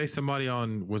the other day. Somebody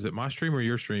on, was it my stream or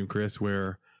your stream, Chris,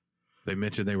 where they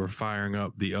mentioned they were firing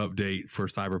up the update for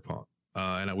Cyberpunk.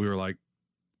 And we were like,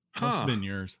 must have been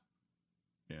yours.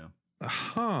 Yeah.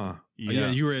 Yeah,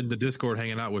 you were in the Discord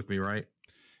hanging out with me, right?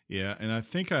 Yeah, and I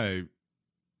think I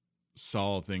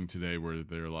saw a thing today where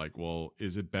they're like, well,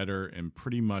 is it better? And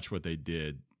pretty much what they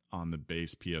did on the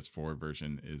base PS4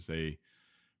 version is they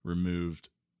removed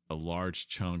a large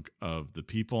chunk of the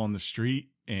people on the street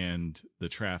and the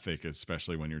traffic,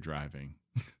 especially when you're driving.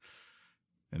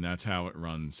 And that's how it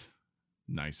runs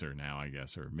nicer now, I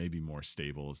guess, or maybe more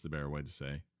stable is the better way to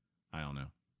say. I don't know.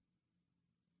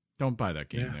 Don't buy that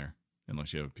game there.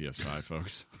 Unless you have a PS5,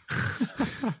 folks.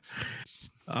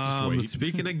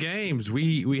 Speaking of games,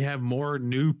 we have more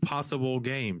new possible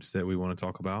games that we want to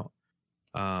talk about.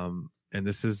 And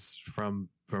this is from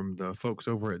the folks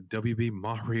over at WB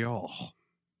Montreal.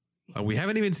 We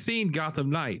haven't even seen Gotham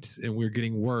Knights, and we're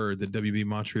getting word that WB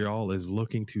Montreal is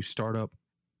looking to start up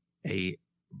a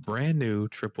brand new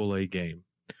AAA game.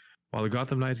 While the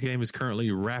Gotham Knights game is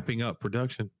currently wrapping up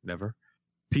production,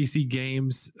 PC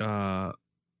Games,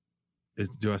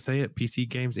 do I say it? PC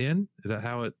Games In? Is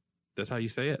that that's how you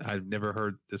say it? I've never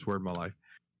heard this word in my life.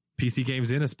 PC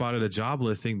Games In has spotted a job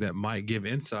listing that might give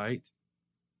insight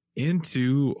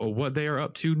into what they are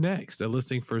up to next. A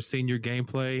listing for senior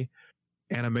gameplay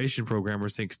animation programmer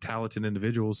seeks talented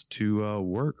individuals to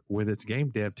work with its game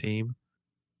dev team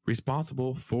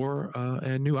responsible for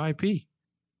a new IP.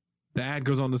 The ad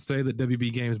goes on to say that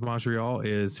WB Games Montreal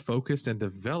is focused on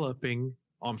developing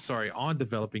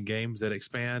games that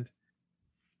expand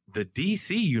the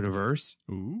DC universe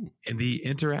in the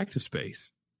interactive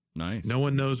space. Nice. No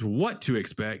one knows what to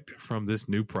expect from this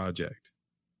new project.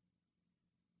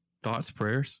 Thoughts,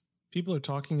 prayers? People are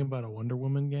talking about a Wonder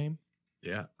Woman game.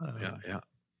 Yeah.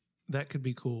 That could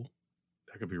be cool.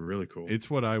 That could be really cool. It's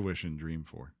what I wish and dream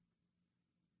for.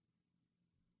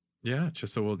 Yeah,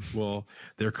 just so well,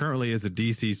 there currently is a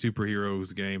DC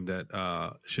superheroes game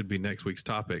that should be next week's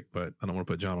topic, but I don't want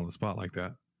to put John on the spot like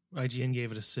that. IGN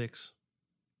gave it a 6.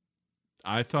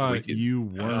 I thought you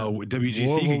weren't.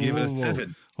 WGC could give it a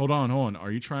 7. Hold on.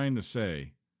 Are you trying to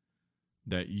say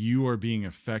that you are being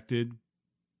affected?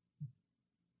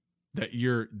 That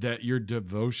your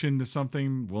devotion to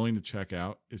something, willing to check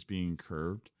out, is being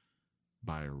curved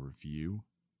by a review?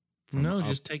 No,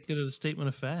 just take it as a statement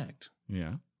of fact.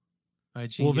 Yeah.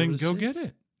 IGN, well, then go get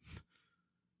it.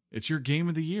 It's your game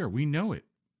of the year. We know it.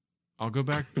 I'll go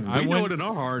back. We know it in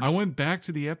our hearts. I went back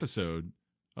to the episode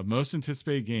of most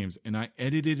anticipated games, and I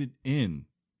edited it in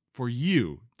for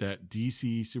you that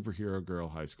DC Superhero Girl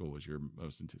High School was your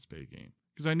most anticipated game,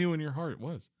 because I knew in your heart it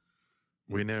was.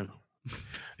 We knew.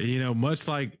 Much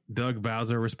like Doug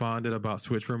Bowser responded about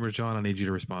Switch rumors, John, I need you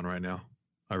to respond right now.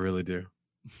 I really do.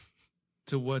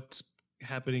 To what's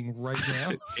happening right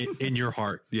now? in your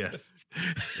heart, yes.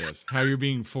 Yes. How you're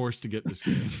being forced to get this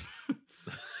game.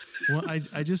 Well,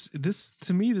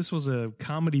 to me, this was a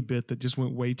comedy bit that just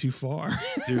went way too far.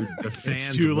 Dude, the fans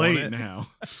it's too late now.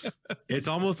 It's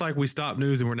almost like we stopped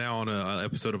news and we're now on an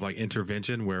episode of like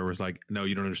Intervention, where it was like, no,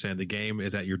 you don't understand. The game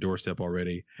is at your doorstep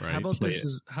already. Right. How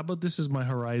about this is my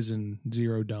Horizon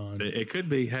Zero Dawn? It could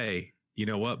be, hey, you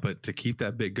know what? But to keep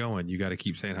that bit going, you got to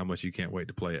keep saying how much you can't wait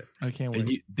to play it. I can't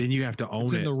wait. Then you have to own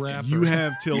it's it. In the wrapper. You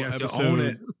have till you have episode. to own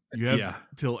it. You have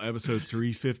till episode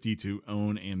 350 to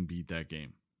own and beat that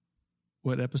game.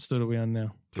 What episode are we on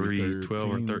now? 312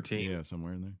 or 13. Yeah,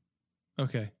 somewhere in there.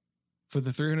 Okay. For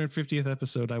the 350th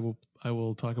episode, I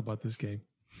will talk about this game.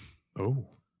 Oh.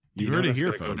 You heard it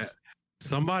here, folks.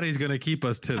 Somebody's going to keep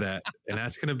us to that, and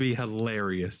that's going to be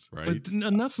hilarious. Right. But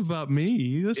enough about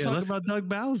me. Let's talk about Doug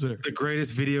Bowser. The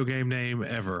greatest video game name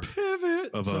ever.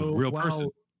 Pivot. Of a real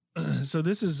person. So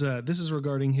this is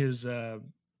regarding his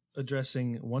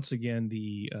addressing, once again,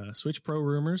 the Switch Pro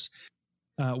rumors.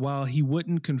 While he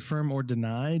wouldn't confirm or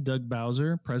deny, Doug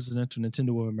Bowser, president of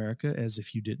Nintendo of America, as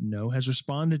if you didn't know, has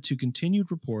responded to continued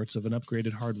reports of an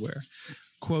upgraded hardware.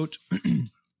 Quote,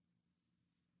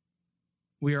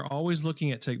 "We are always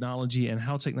looking at technology and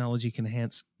how technology can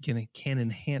enhance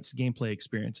gameplay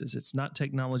experiences. It's not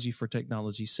technology for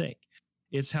technology's sake.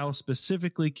 It's how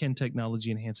specifically can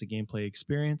technology enhance a gameplay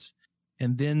experience,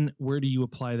 and then where do you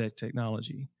apply that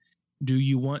technology? Do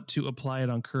you want to apply it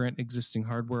on current existing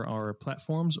hardware or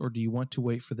platforms, or do you want to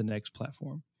wait for the next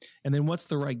platform? And then what's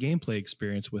the right gameplay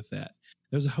experience with that?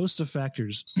 There's a host of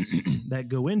factors that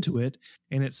go into it,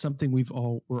 and it's something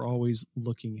we're always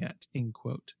looking at," end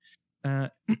quote.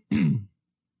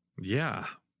 Yeah.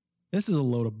 This is a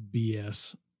load of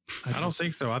BS. I don't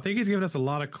think so. I think he's giving us a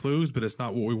lot of clues, but it's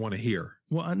not what we want to hear.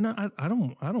 Well, I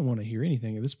don't want to hear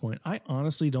anything at this point. I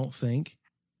honestly don't think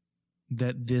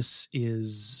that this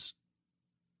is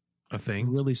a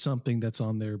thing, really something that's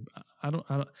on there.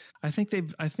 I think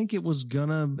it was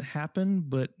gonna happen,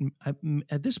 but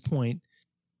at this point,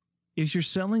 if you're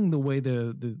selling the way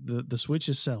the Switch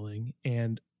is selling,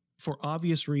 and for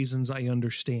obvious reasons, I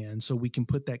understand, so we can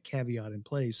put that caveat in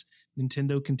place.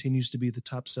 Nintendo continues to be the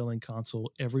top selling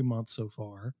console every month so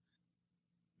far,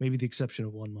 maybe the exception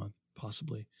of 1 month,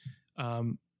 possibly.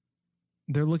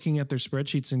 They're looking at their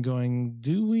spreadsheets and going,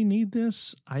 do we need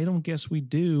this? I don't guess we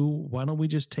do. Why don't we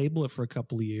just table it for a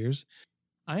couple of years?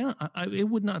 It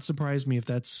would not surprise me if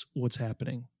that's what's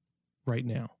happening right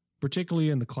now, particularly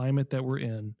in the climate that we're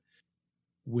in,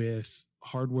 with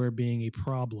hardware being a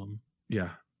problem.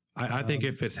 Yeah. I think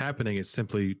if it's happening, it's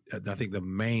simply, I think the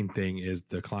main thing is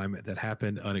the climate that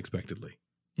happened unexpectedly.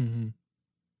 Mm-hmm.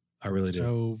 I really do.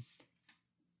 So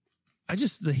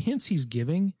the hints he's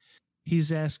giving,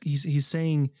 he's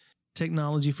saying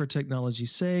technology for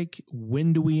technology's sake.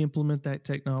 When do we implement that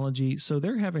technology? So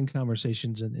they're having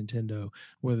conversations at Nintendo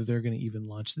whether they're going to even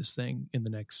launch this thing in the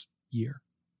next year.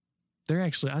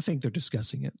 I think they're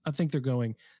discussing it. I think they're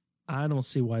going, I don't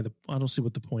see what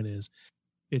the point is.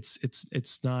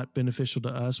 It's not beneficial to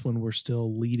us when we're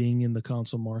still leading in the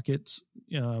console markets,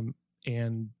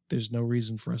 and there's no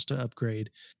reason for us to upgrade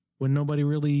when nobody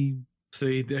really.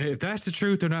 See, if that's the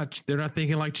truth, they're not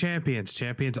thinking like champions.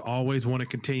 Champions always want to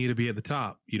continue to be at the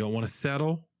top. You don't want to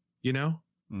settle, you know?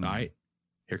 All right.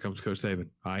 Here comes Coach Saban.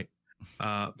 All right.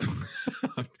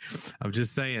 I'm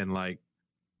just saying, like,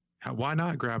 why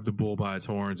not grab the bull by its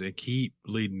horns and keep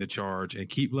leading the charge and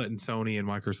keep letting Sony and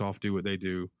Microsoft do what they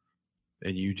do?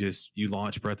 And you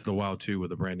launch Breath of the Wild 2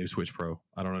 with a brand new Switch Pro.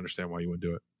 I don't understand why you wouldn't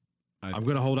do it. I'm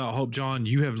going to hold out hope, John.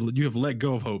 You have let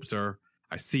go of hope, sir.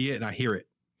 I see it and I hear it.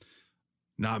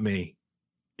 Not me.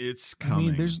 It's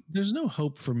coming. I mean, there's no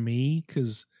hope for me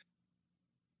because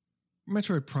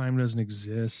Metroid Prime doesn't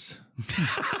exist.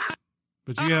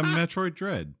 But you have Metroid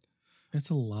Dread.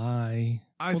 It's a lie.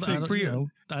 I don't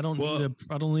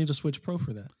need a Switch Pro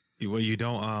for that. Well, you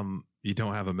don't. you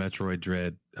don't have a Metroid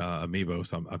Dread amiibo,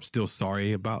 so I'm still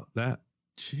sorry about that.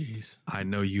 Jeez, I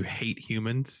know you hate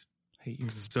humans.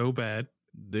 So bad.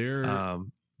 There's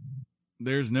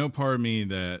no part of me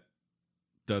that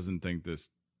doesn't think this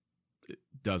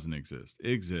doesn't exist.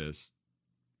 It exists.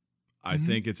 I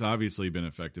think it's obviously been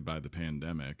affected by the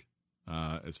pandemic,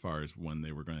 as far as when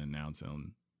they were going to announce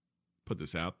and put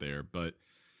this out there. But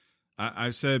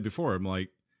I've said before, I'm like,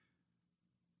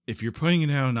 if you're putting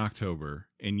it out in October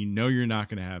and you know you're not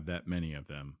going to have that many of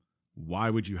them, why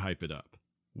would you hype it up?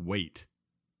 Wait.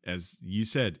 As you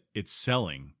said, it's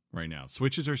selling right now.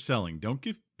 Switches are selling. Don't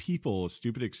give people a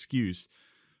stupid excuse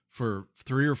for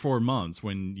 3 or 4 months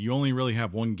when you only really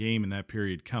have one game in that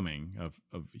period coming of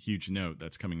huge note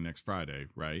that's coming next Friday,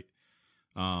 right?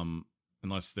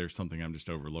 Unless there's something I'm just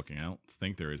overlooking. I don't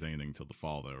think there is anything till the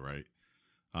fall though, right?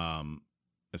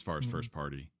 As far as first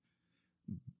party.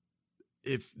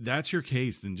 If that's your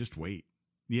case, then just wait.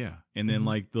 Yeah. And then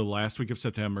like the last week of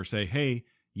September, say, hey,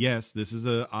 yes, this is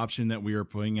an option that we are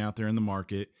putting out there in the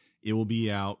market. It will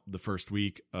be out the first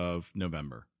week of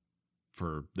November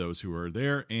for those who are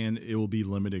there, and it will be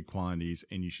limited quantities,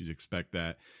 and you should expect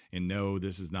that. And no,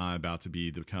 this is not about to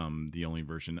become the only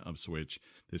version of Switch.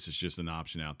 This is just an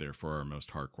option out there for our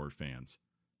most hardcore fans,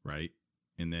 right?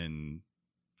 And then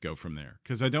go from there.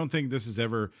 Because I don't think this is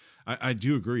ever, I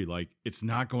do agree, like, it's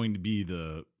not going to be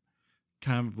the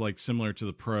kind of like similar to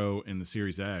the Pro and the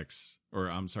Series X, or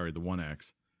I'm sorry, the One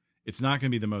X. It's not going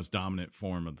to be the most dominant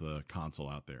form of the console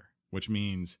out there, which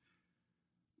means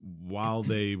while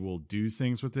they will do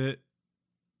things with it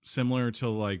similar to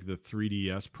like the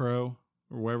 3DS Pro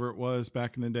or whatever it was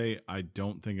back in the day, I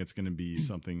don't think it's going to be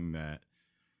something that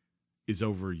is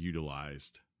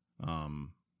overutilized and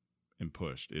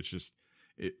pushed. It's just,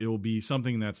 it will be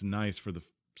something that's nice for the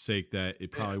sake that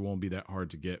it probably won't be that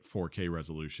hard to get 4K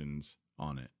resolutions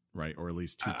on it, right? Or at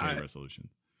least 2K resolution.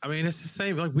 I mean, it's the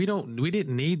same. Like we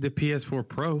didn't need the PS4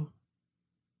 Pro.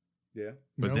 Yeah.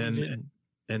 But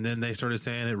then they started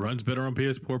saying it runs better on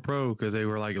PS4 Pro because they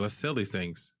were like, let's sell these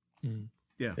things.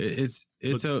 Yeah.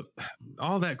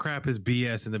 All that crap is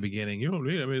BS in the beginning. You don't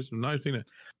need it. I mean, it's a nice thing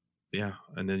yeah.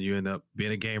 And then you end up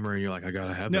being a gamer and you're like, I got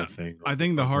to have that thing. I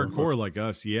think the hardcore like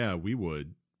us, yeah, we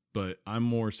would. But I'm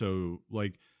more so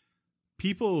like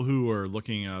people who are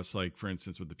looking at us, like, for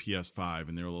instance, with the PS5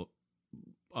 and they're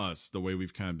us, the way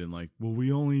we've kind of been like, well,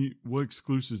 what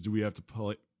exclusives do we have to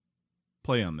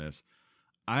play on this?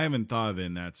 I haven't thought of it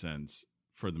in that sense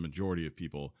for the majority of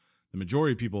people. The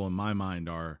majority of people in my mind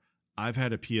are, I've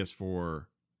had a PS4,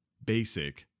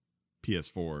 basic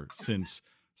PS4, since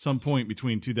some point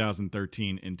between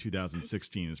 2013 and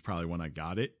 2016 is probably when I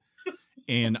got it.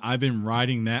 And I've been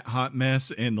riding that hot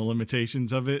mess and the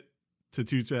limitations of it to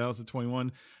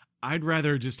 2021. I'd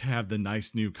rather just have the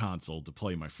nice new console to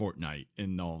play my Fortnite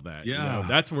and all that. Yeah. You know,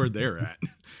 that's where they're at.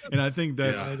 And I think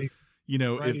that's,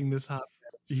 riding this hot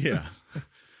mess. Yeah.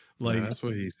 Like, yeah, that's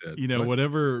what he said. You know,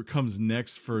 whatever comes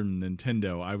next for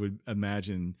Nintendo, I would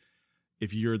imagine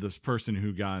if you're this person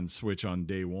who got on Switch on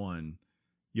day one,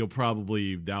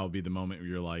 that'll be the moment where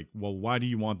you're like, well, why do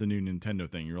you want the new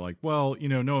Nintendo thing? You're like, well,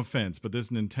 no offense, but this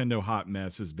Nintendo hot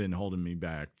mess has been holding me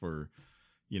back for,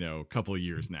 a couple of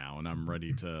years now, and I'm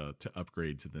ready to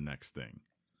upgrade to the next thing.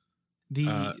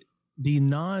 The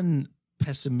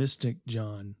non-pessimistic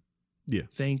John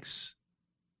thinks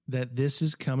that this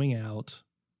is coming out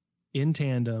in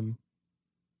tandem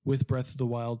with Breath of the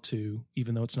Wild 2,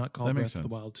 even though it's not called Breath of the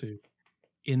Wild 2,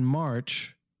 in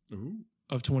March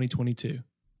of 2022.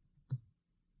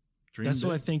 That's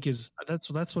what I think is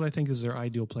their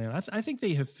ideal plan. I think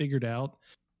they have figured out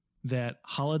that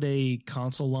holiday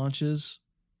console launches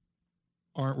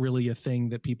aren't really a thing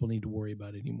that people need to worry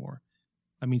about anymore.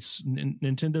 I mean,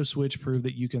 Nintendo Switch proved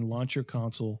that you can launch your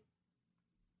console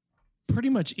pretty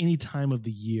much any time of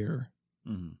the year.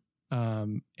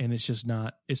 And it's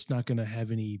not going to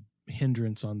have any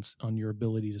hindrance on your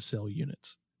ability to sell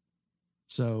units.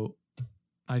 So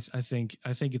I think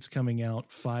it's coming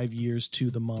out 5 years to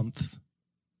the month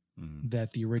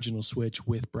that the original Switch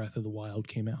with Breath of the Wild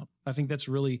came out. I think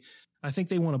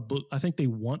they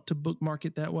want to bookmark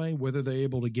it that way. Whether they're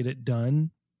able to get it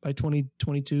done by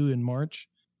 2022 in March,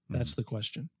 that's the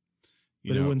question.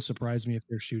 But it wouldn't surprise me if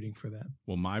they're shooting for that.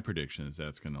 Well, my prediction is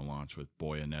that's going to launch with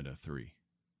Bayonetta 3.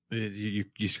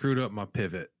 You screwed up my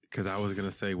pivot because I was going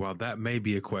to say, well, that may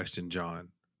be a question, John.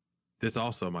 This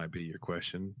also might be your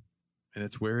question. And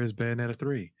it's, where is Bayonetta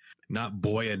 3? Not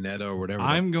Boyanetta or whatever.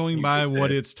 I'm going by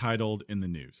what it's titled in the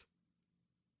news.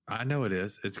 I know it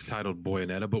is. It's titled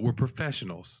Boyanetta, but we're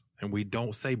professionals and we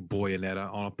don't say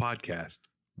Boyanetta on a podcast.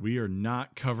 We are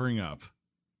not covering up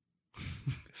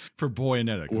for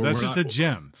Boyanetta because that's just a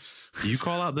gem. You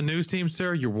call out the news team,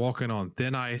 sir, you're walking on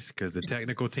thin ice because the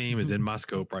technical team is in my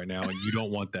scope right now, and you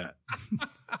don't want that.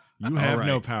 You have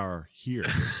no power here.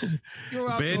 You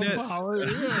have no power here.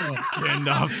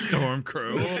 Gandalf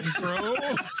Stormcrow.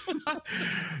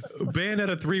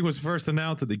 Bayonetta 3 was first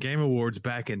announced at the Game Awards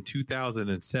back in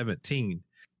 2017,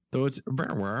 though it's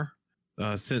rare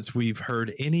since we've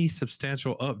heard any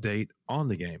substantial update on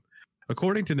the game.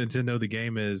 According to Nintendo, the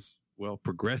game is,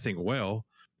 progressing well,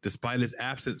 despite its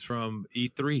absence from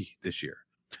E3 this year.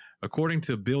 According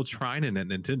to Bill Trinan at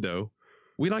Nintendo,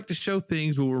 we like to show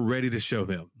things when we're ready to show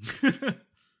them.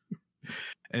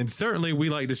 And certainly we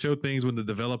like to show things when the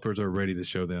developers are ready to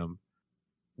show them.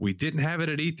 We didn't have it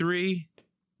at E3,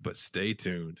 but stay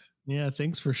tuned. Yeah,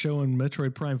 thanks for showing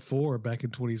Metroid Prime 4 back in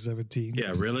 2017.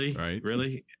 Yeah, really? Right.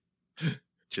 Really?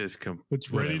 Just come.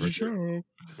 It's ready to show.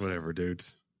 Whatever,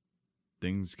 dudes.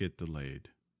 Things get delayed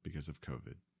because of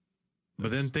COVID. But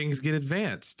then things get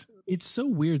advanced. It's so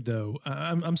weird, though.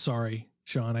 I'm sorry,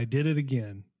 Sean. I did it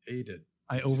again. Yeah, you did.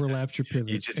 I overlapped your pivot.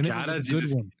 You just and gotta. It was a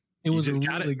good one. It was a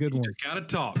really good one. You gotta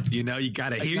talk. You know, you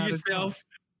gotta hear yourself,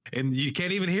 and you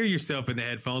can't even hear yourself in the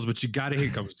headphones. But you gotta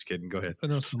hear. I'm just kidding. Go ahead. Oh,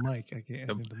 no, it's the mic. I can't hear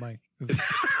the mic.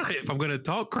 If I'm gonna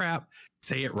talk crap,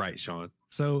 say it right, Sean.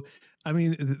 So, I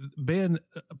mean,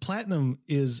 Platinum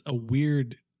is a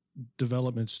weird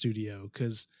development studio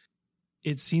because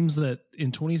it seems that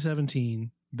in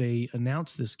 2017 they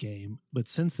announced this game, but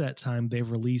since that time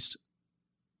they've released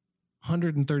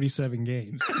 137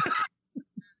 games.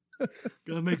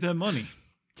 Gotta make that money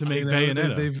to make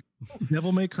Bayonetta. They've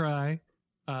Devil May Cry.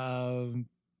 What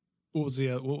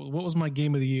was my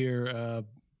game of the year?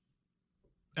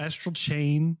 Astral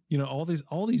Chain. You know,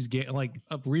 all these games, like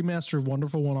a remaster of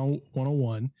Wonderful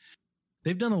 101.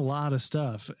 They've done a lot of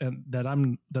stuff and that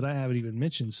I haven't even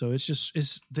mentioned. So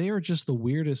they are just the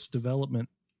weirdest development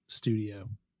studio.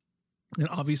 And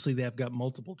obviously they have got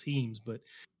multiple teams, but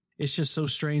it's just so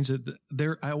strange that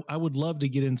I would love to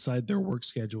get inside their work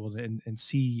schedule and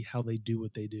see how they do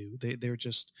what they do. They're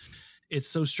just, it's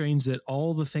so strange that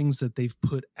all the things that they've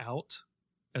put out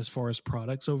as far as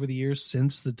products over the years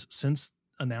since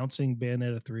announcing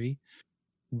Bayonetta 3,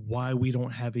 why we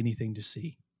don't have anything to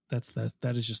see.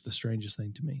 That is just the strangest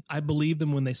thing to me. I believe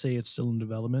them when they say it's still in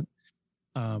development.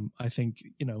 I think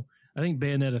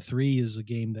Bayonetta 3 is a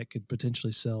game that could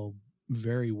potentially sell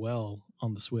very well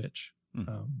on the Switch.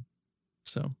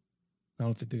 So I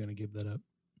don't think they're going to give that up.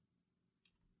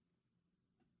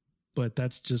 But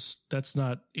that's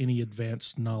not any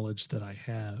advanced knowledge that I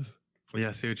have. Yeah,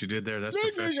 I see what you did there. That's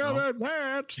professional.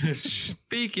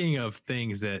 Speaking of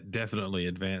things that definitely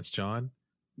advanced, John.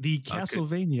 The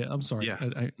Castlevania. I'm sorry.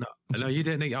 Yeah. No, you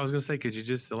didn't. I was going to say, could you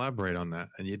just elaborate on that?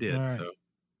 And you did. Right. So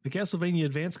the Castlevania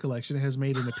Advance Collection has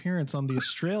made an appearance on the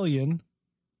Australian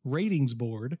ratings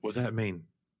board. What does that mean?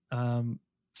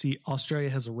 See, Australia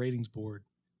has a ratings board,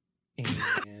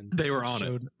 and they were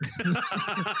on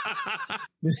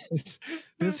it.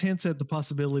 This hints at the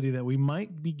possibility that we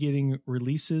might be getting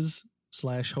releases /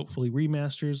 hopefully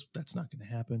remasters. That's not going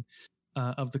to happen.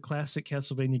 Of the classic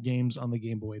Castlevania games on the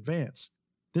Game Boy Advance.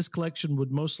 This collection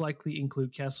would most likely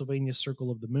include Castlevania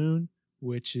Circle of the Moon,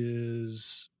 which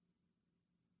is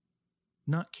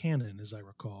not canon, as I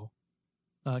recall.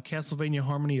 Castlevania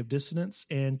Harmony of Dissonance,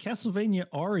 and Castlevania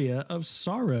Aria of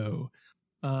Sorrow.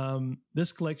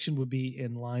 This collection would be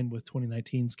in line with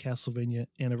 2019's Castlevania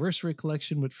Anniversary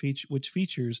Collection, which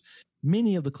features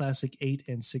many of the classic 8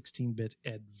 and 16-bit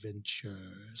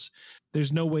adventures.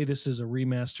 There's no way this is a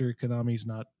remaster. Konami's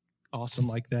not awesome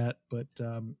like that, but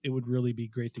it would really be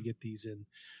great to get these in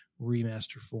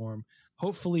remaster form.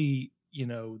 Hopefully,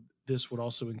 this would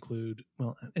also include,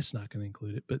 well, it's not going to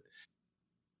include it, but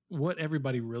what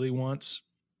everybody really wants,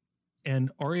 and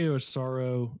Aria of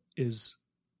Sorrow is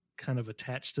kind of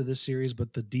attached to this series,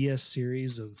 but the DS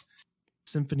series of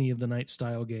Symphony of the Night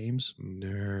style games.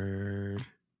 Nerd.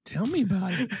 Tell me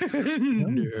about it.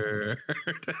 Nerd.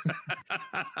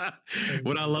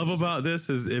 What I love about this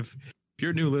is if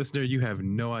you're a new listener, you have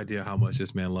no idea how much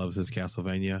this man loves his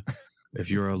Castlevania. If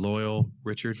you're a loyal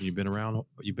Richard, you've been around,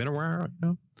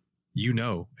 and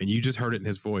you just heard it in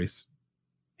his voice.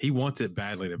 He wants it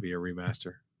badly to be a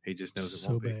remaster. He just knows it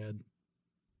won't be. So bad.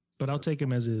 But I'll take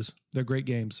them as is. They're great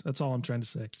games. That's all I'm trying to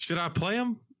say. Should I play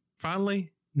them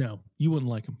finally? No, you wouldn't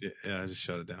like them. Yeah, I just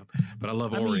shut it down. But I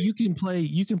love Ori. I mean, you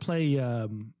can play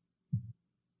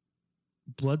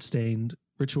Bloodstained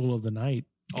Ritual of the Night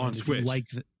on Switch.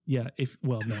 No,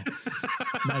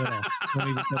 not at all. Not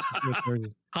even touch the Switch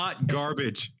version. Hot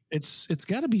garbage. It's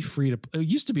got to be free to. It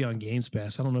used to be on Games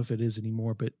Pass. I don't know if it is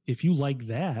anymore. But if you like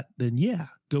that, then yeah,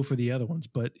 go for the other ones.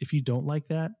 But if you don't like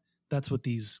that, that's what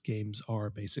these games are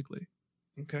basically.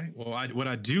 Okay. Well, what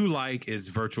I do like is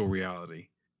virtual reality.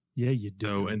 Yeah, you do.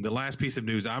 So, and the last piece of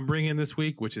news I'm bringing this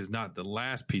week, which is not the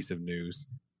last piece of news,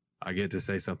 I get to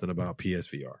say something about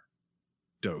PSVR.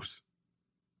 Dose.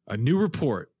 A new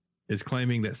report is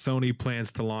claiming that Sony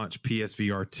plans to launch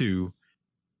PSVR 2.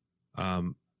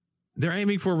 They're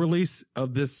aiming for a release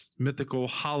of this mythical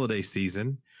holiday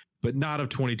season, but not of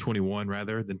 2021,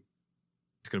 rather than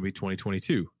it's going to be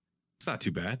 2022. It's not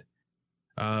too bad.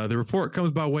 The report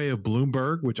comes by way of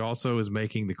Bloomberg, which also is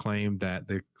making the claim that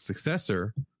the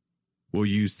successor will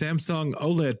use Samsung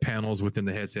OLED panels within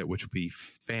the headset, which will be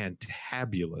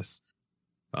fantabulous.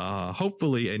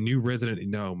 Hopefully a new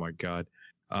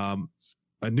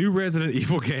a new Resident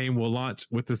Evil game will launch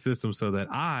with the system so that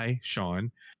I,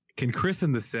 Sean, can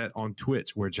christen the set on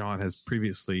Twitch, where John has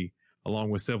previously, along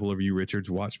with several of you, Richards,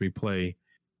 watched me play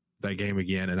that game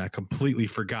again, and I completely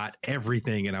forgot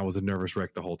everything, and I was a nervous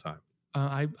wreck the whole time.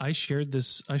 I shared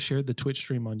the Twitch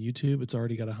stream on YouTube. It's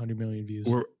already got 100 million views.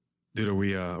 Dude, are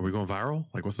we going viral?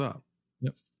 Like, what's up?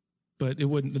 Yep. But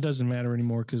it doesn't matter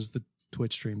anymore because the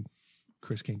Twitch stream,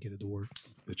 Chris can't get it to work.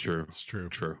 It's true. It's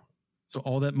true. So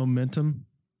all that momentum.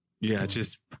 Yeah,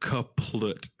 just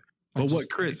kaput. But what,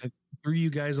 Chris? I threw you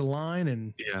guys a line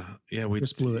and we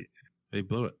just blew it. They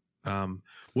blew it.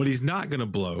 What he's not going to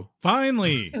blow.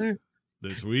 Finally,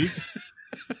 this week.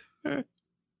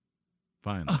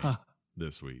 Finally,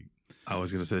 this week. I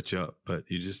was going to set you up, but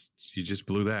you just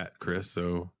blew that, Chris.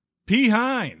 So P.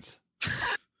 Hines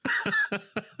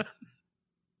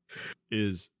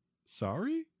is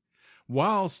sorry.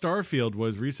 While Starfield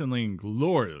was recently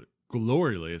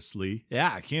gloriously,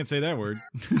 I can't say that word,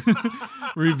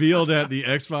 revealed at the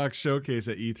Xbox showcase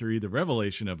at E3, the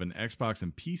revelation of an Xbox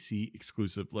and PC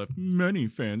exclusive left many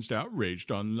fans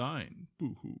outraged online.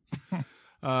 Boo-hoo.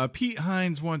 Pete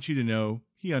Hines wants you to know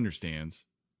he understands,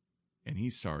 and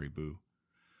he's sorry, boo.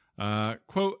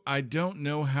 Quote, I don't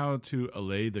know how to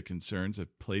allay the concerns of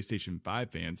PlayStation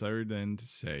 5 fans other than to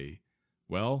say,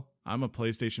 well, I'm a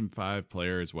PlayStation 5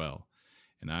 player as well.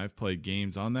 And I've played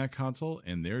games on that console,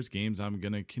 and there's games I'm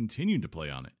going to continue to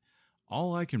play on it.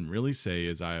 All I can really say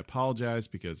is I apologize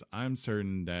because I'm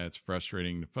certain that it's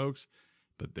frustrating to folks,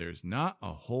 but there's not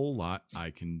a whole lot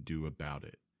I can do about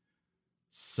it.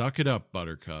 Suck it up,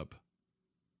 Buttercup,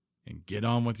 and get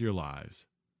on with your lives.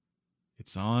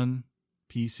 It's on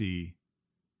PC.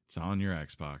 It's on your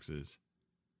Xboxes.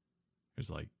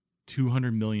 There's like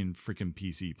 200 million freaking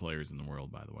PC players in the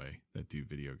world, by the way, that do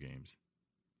video games.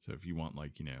 So if you want,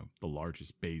 like, the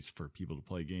largest base for people to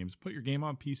play games, put your game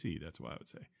on PC. That's what I would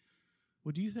say.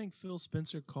 What do you think Phil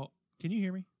Spencer called? Can you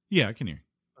hear me? Yeah, I can hear.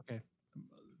 Okay.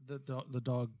 The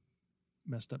dog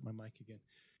messed up my mic again.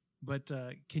 But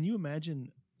can you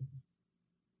imagine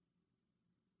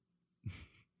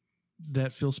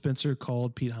that Phil Spencer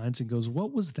called Pete Hines and goes,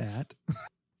 what was that?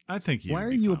 I think why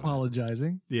are you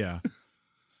apologizing? Yeah.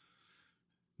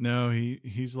 No,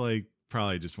 he's like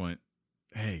probably just went,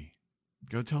 hey,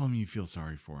 go tell him you feel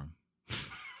sorry for him.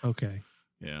 Okay.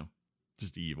 Yeah.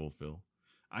 Just evil, Phil.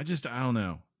 I don't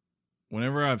know.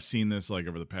 Whenever I've seen this, like,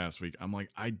 over the past week, I'm like,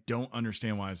 I don't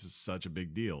understand why this is such a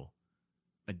big deal.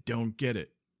 I don't get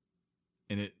it.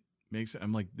 And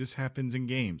I'm like, this happens in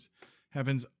games.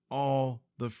 Happens all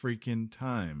the freaking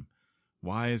time.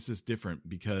 Why is this different?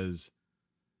 Because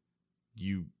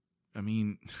I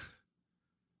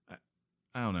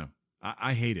don't know.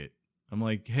 I hate it. I'm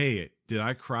like, hey, did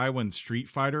I cry when Street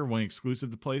Fighter went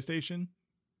exclusive to PlayStation?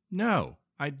 No,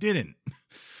 I didn't.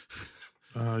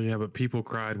 Oh, yeah, but people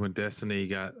cried when Destiny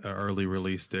got an early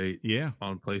release date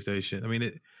on PlayStation. I mean,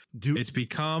 it's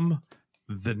become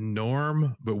the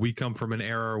norm, but we come from an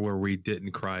era where we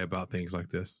didn't cry about things like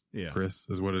this. Yeah, Chris,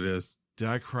 is what it is. Did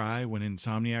I cry when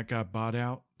Insomniac got bought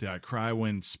out? Did I cry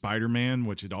when Spider-Man,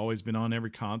 which had always been on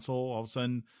every console, all of a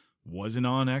sudden wasn't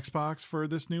on Xbox for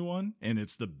this new one? And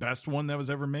it's the best one that was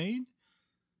ever made?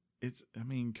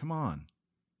 Come on.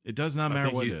 It does not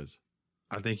matter what it is.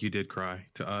 I think you did cry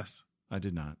to us. I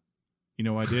did not. You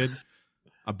know what I did?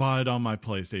 I bought it on my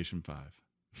PlayStation 5.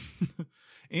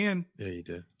 And yeah, you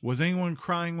did. Was anyone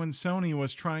crying when Sony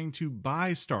was trying to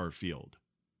buy Starfield,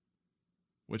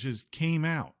 which came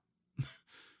out?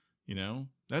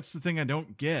 That's the thing I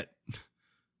don't get.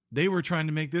 They were trying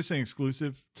to make this thing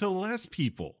exclusive to less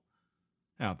people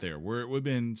out there, where it would have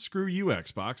been screw you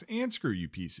Xbox and screw you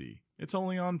PC. It's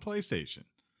only on PlayStation.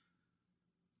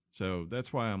 So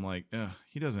that's why I'm like,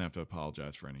 he doesn't have to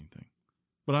apologize for anything.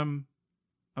 But I'm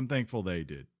thankful they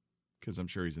did, because I'm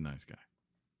sure he's a nice guy.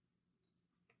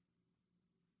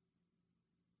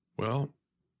 Well,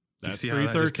 that's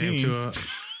 313.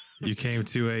 You came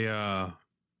to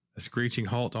a screeching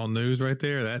halt on news right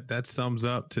there. That sums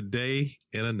up today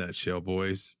in a nutshell,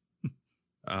 boys.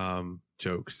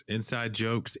 Jokes, inside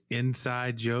jokes.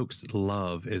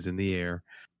 Love is in the air.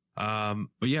 But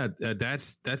yeah,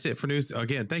 that's it for news.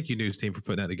 Again, thank you, news team, for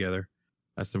putting that together.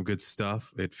 That's some good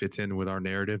stuff. It fits in with our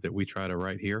narrative that we try to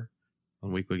write here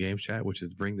on Weekly Games Chat, which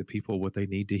is bring the people what they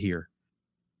need to hear,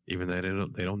 even though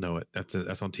they don't know it.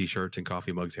 That's on t-shirts and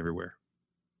coffee mugs everywhere.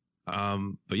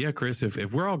 But yeah, Chris,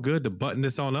 if we're all good to button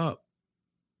this on up,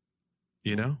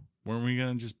 weren't we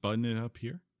gonna just button it up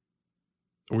here?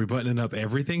 Are we buttoning up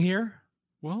everything here?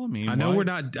 Well, I mean, I know we're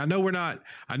not. I know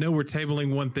we're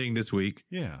tabling one thing this week.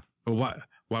 Yeah, but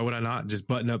why would I not just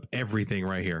button up everything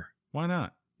right here? Why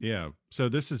not? Yeah. So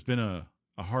this has been a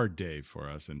hard day for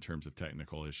us in terms of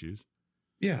technical issues.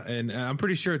 Yeah, and I'm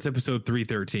pretty sure it's episode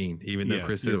 313, even though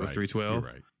Chris said it was 312.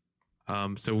 You're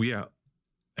right. So yeah,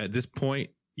 at this point,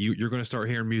 you're going to start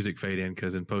hearing music fade in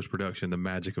because in post-production, the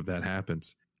magic of that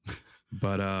happens.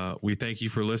 But we thank you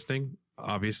for listening,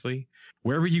 obviously.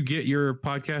 Wherever you get your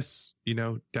podcasts,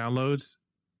 downloads,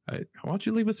 why don't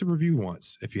you leave us a review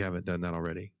once if you haven't done that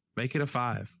already? Make it a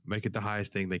 5. Make it the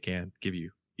highest thing they can give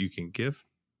you. You can give.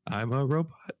 I'm a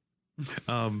robot.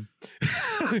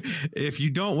 If you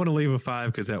don't want to leave a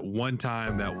 5 because at one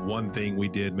time that one thing we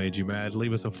did made you mad,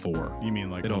 leave us a 4. You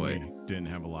mean like when we didn't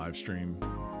have a live stream?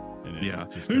 Yeah.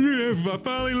 I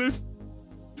finally listened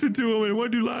to them and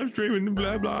want to do live streaming and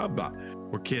blah blah blah.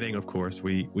 We're kidding, of course.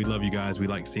 We love you guys. We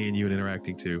like seeing you and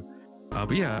interacting too.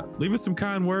 But yeah, leave us some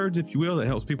kind words if you will. That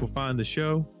helps people find the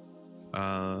show.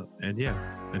 And yeah,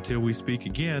 until we speak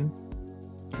again,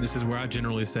 this is where I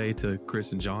generally say to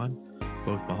Chris and John,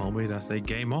 both my homies, I say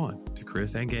game on to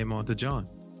Chris and game on to John.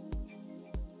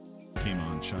 Game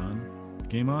on, Sean.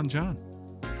 Game on, John.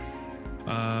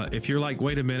 If you're like,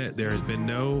 wait a minute, there has been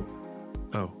no...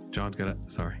 Oh, John's got it.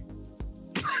 Sorry.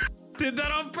 Did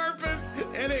that on purpose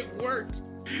and it worked.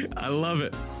 I love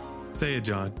it. Say it,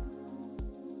 John.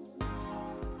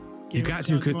 You got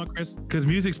to because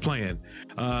music's playing.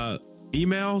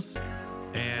 Emails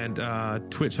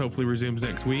and Twitch hopefully resumes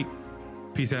next week.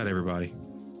 Peace out, everybody.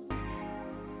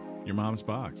 Your mom's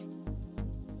box.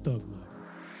 Thug life.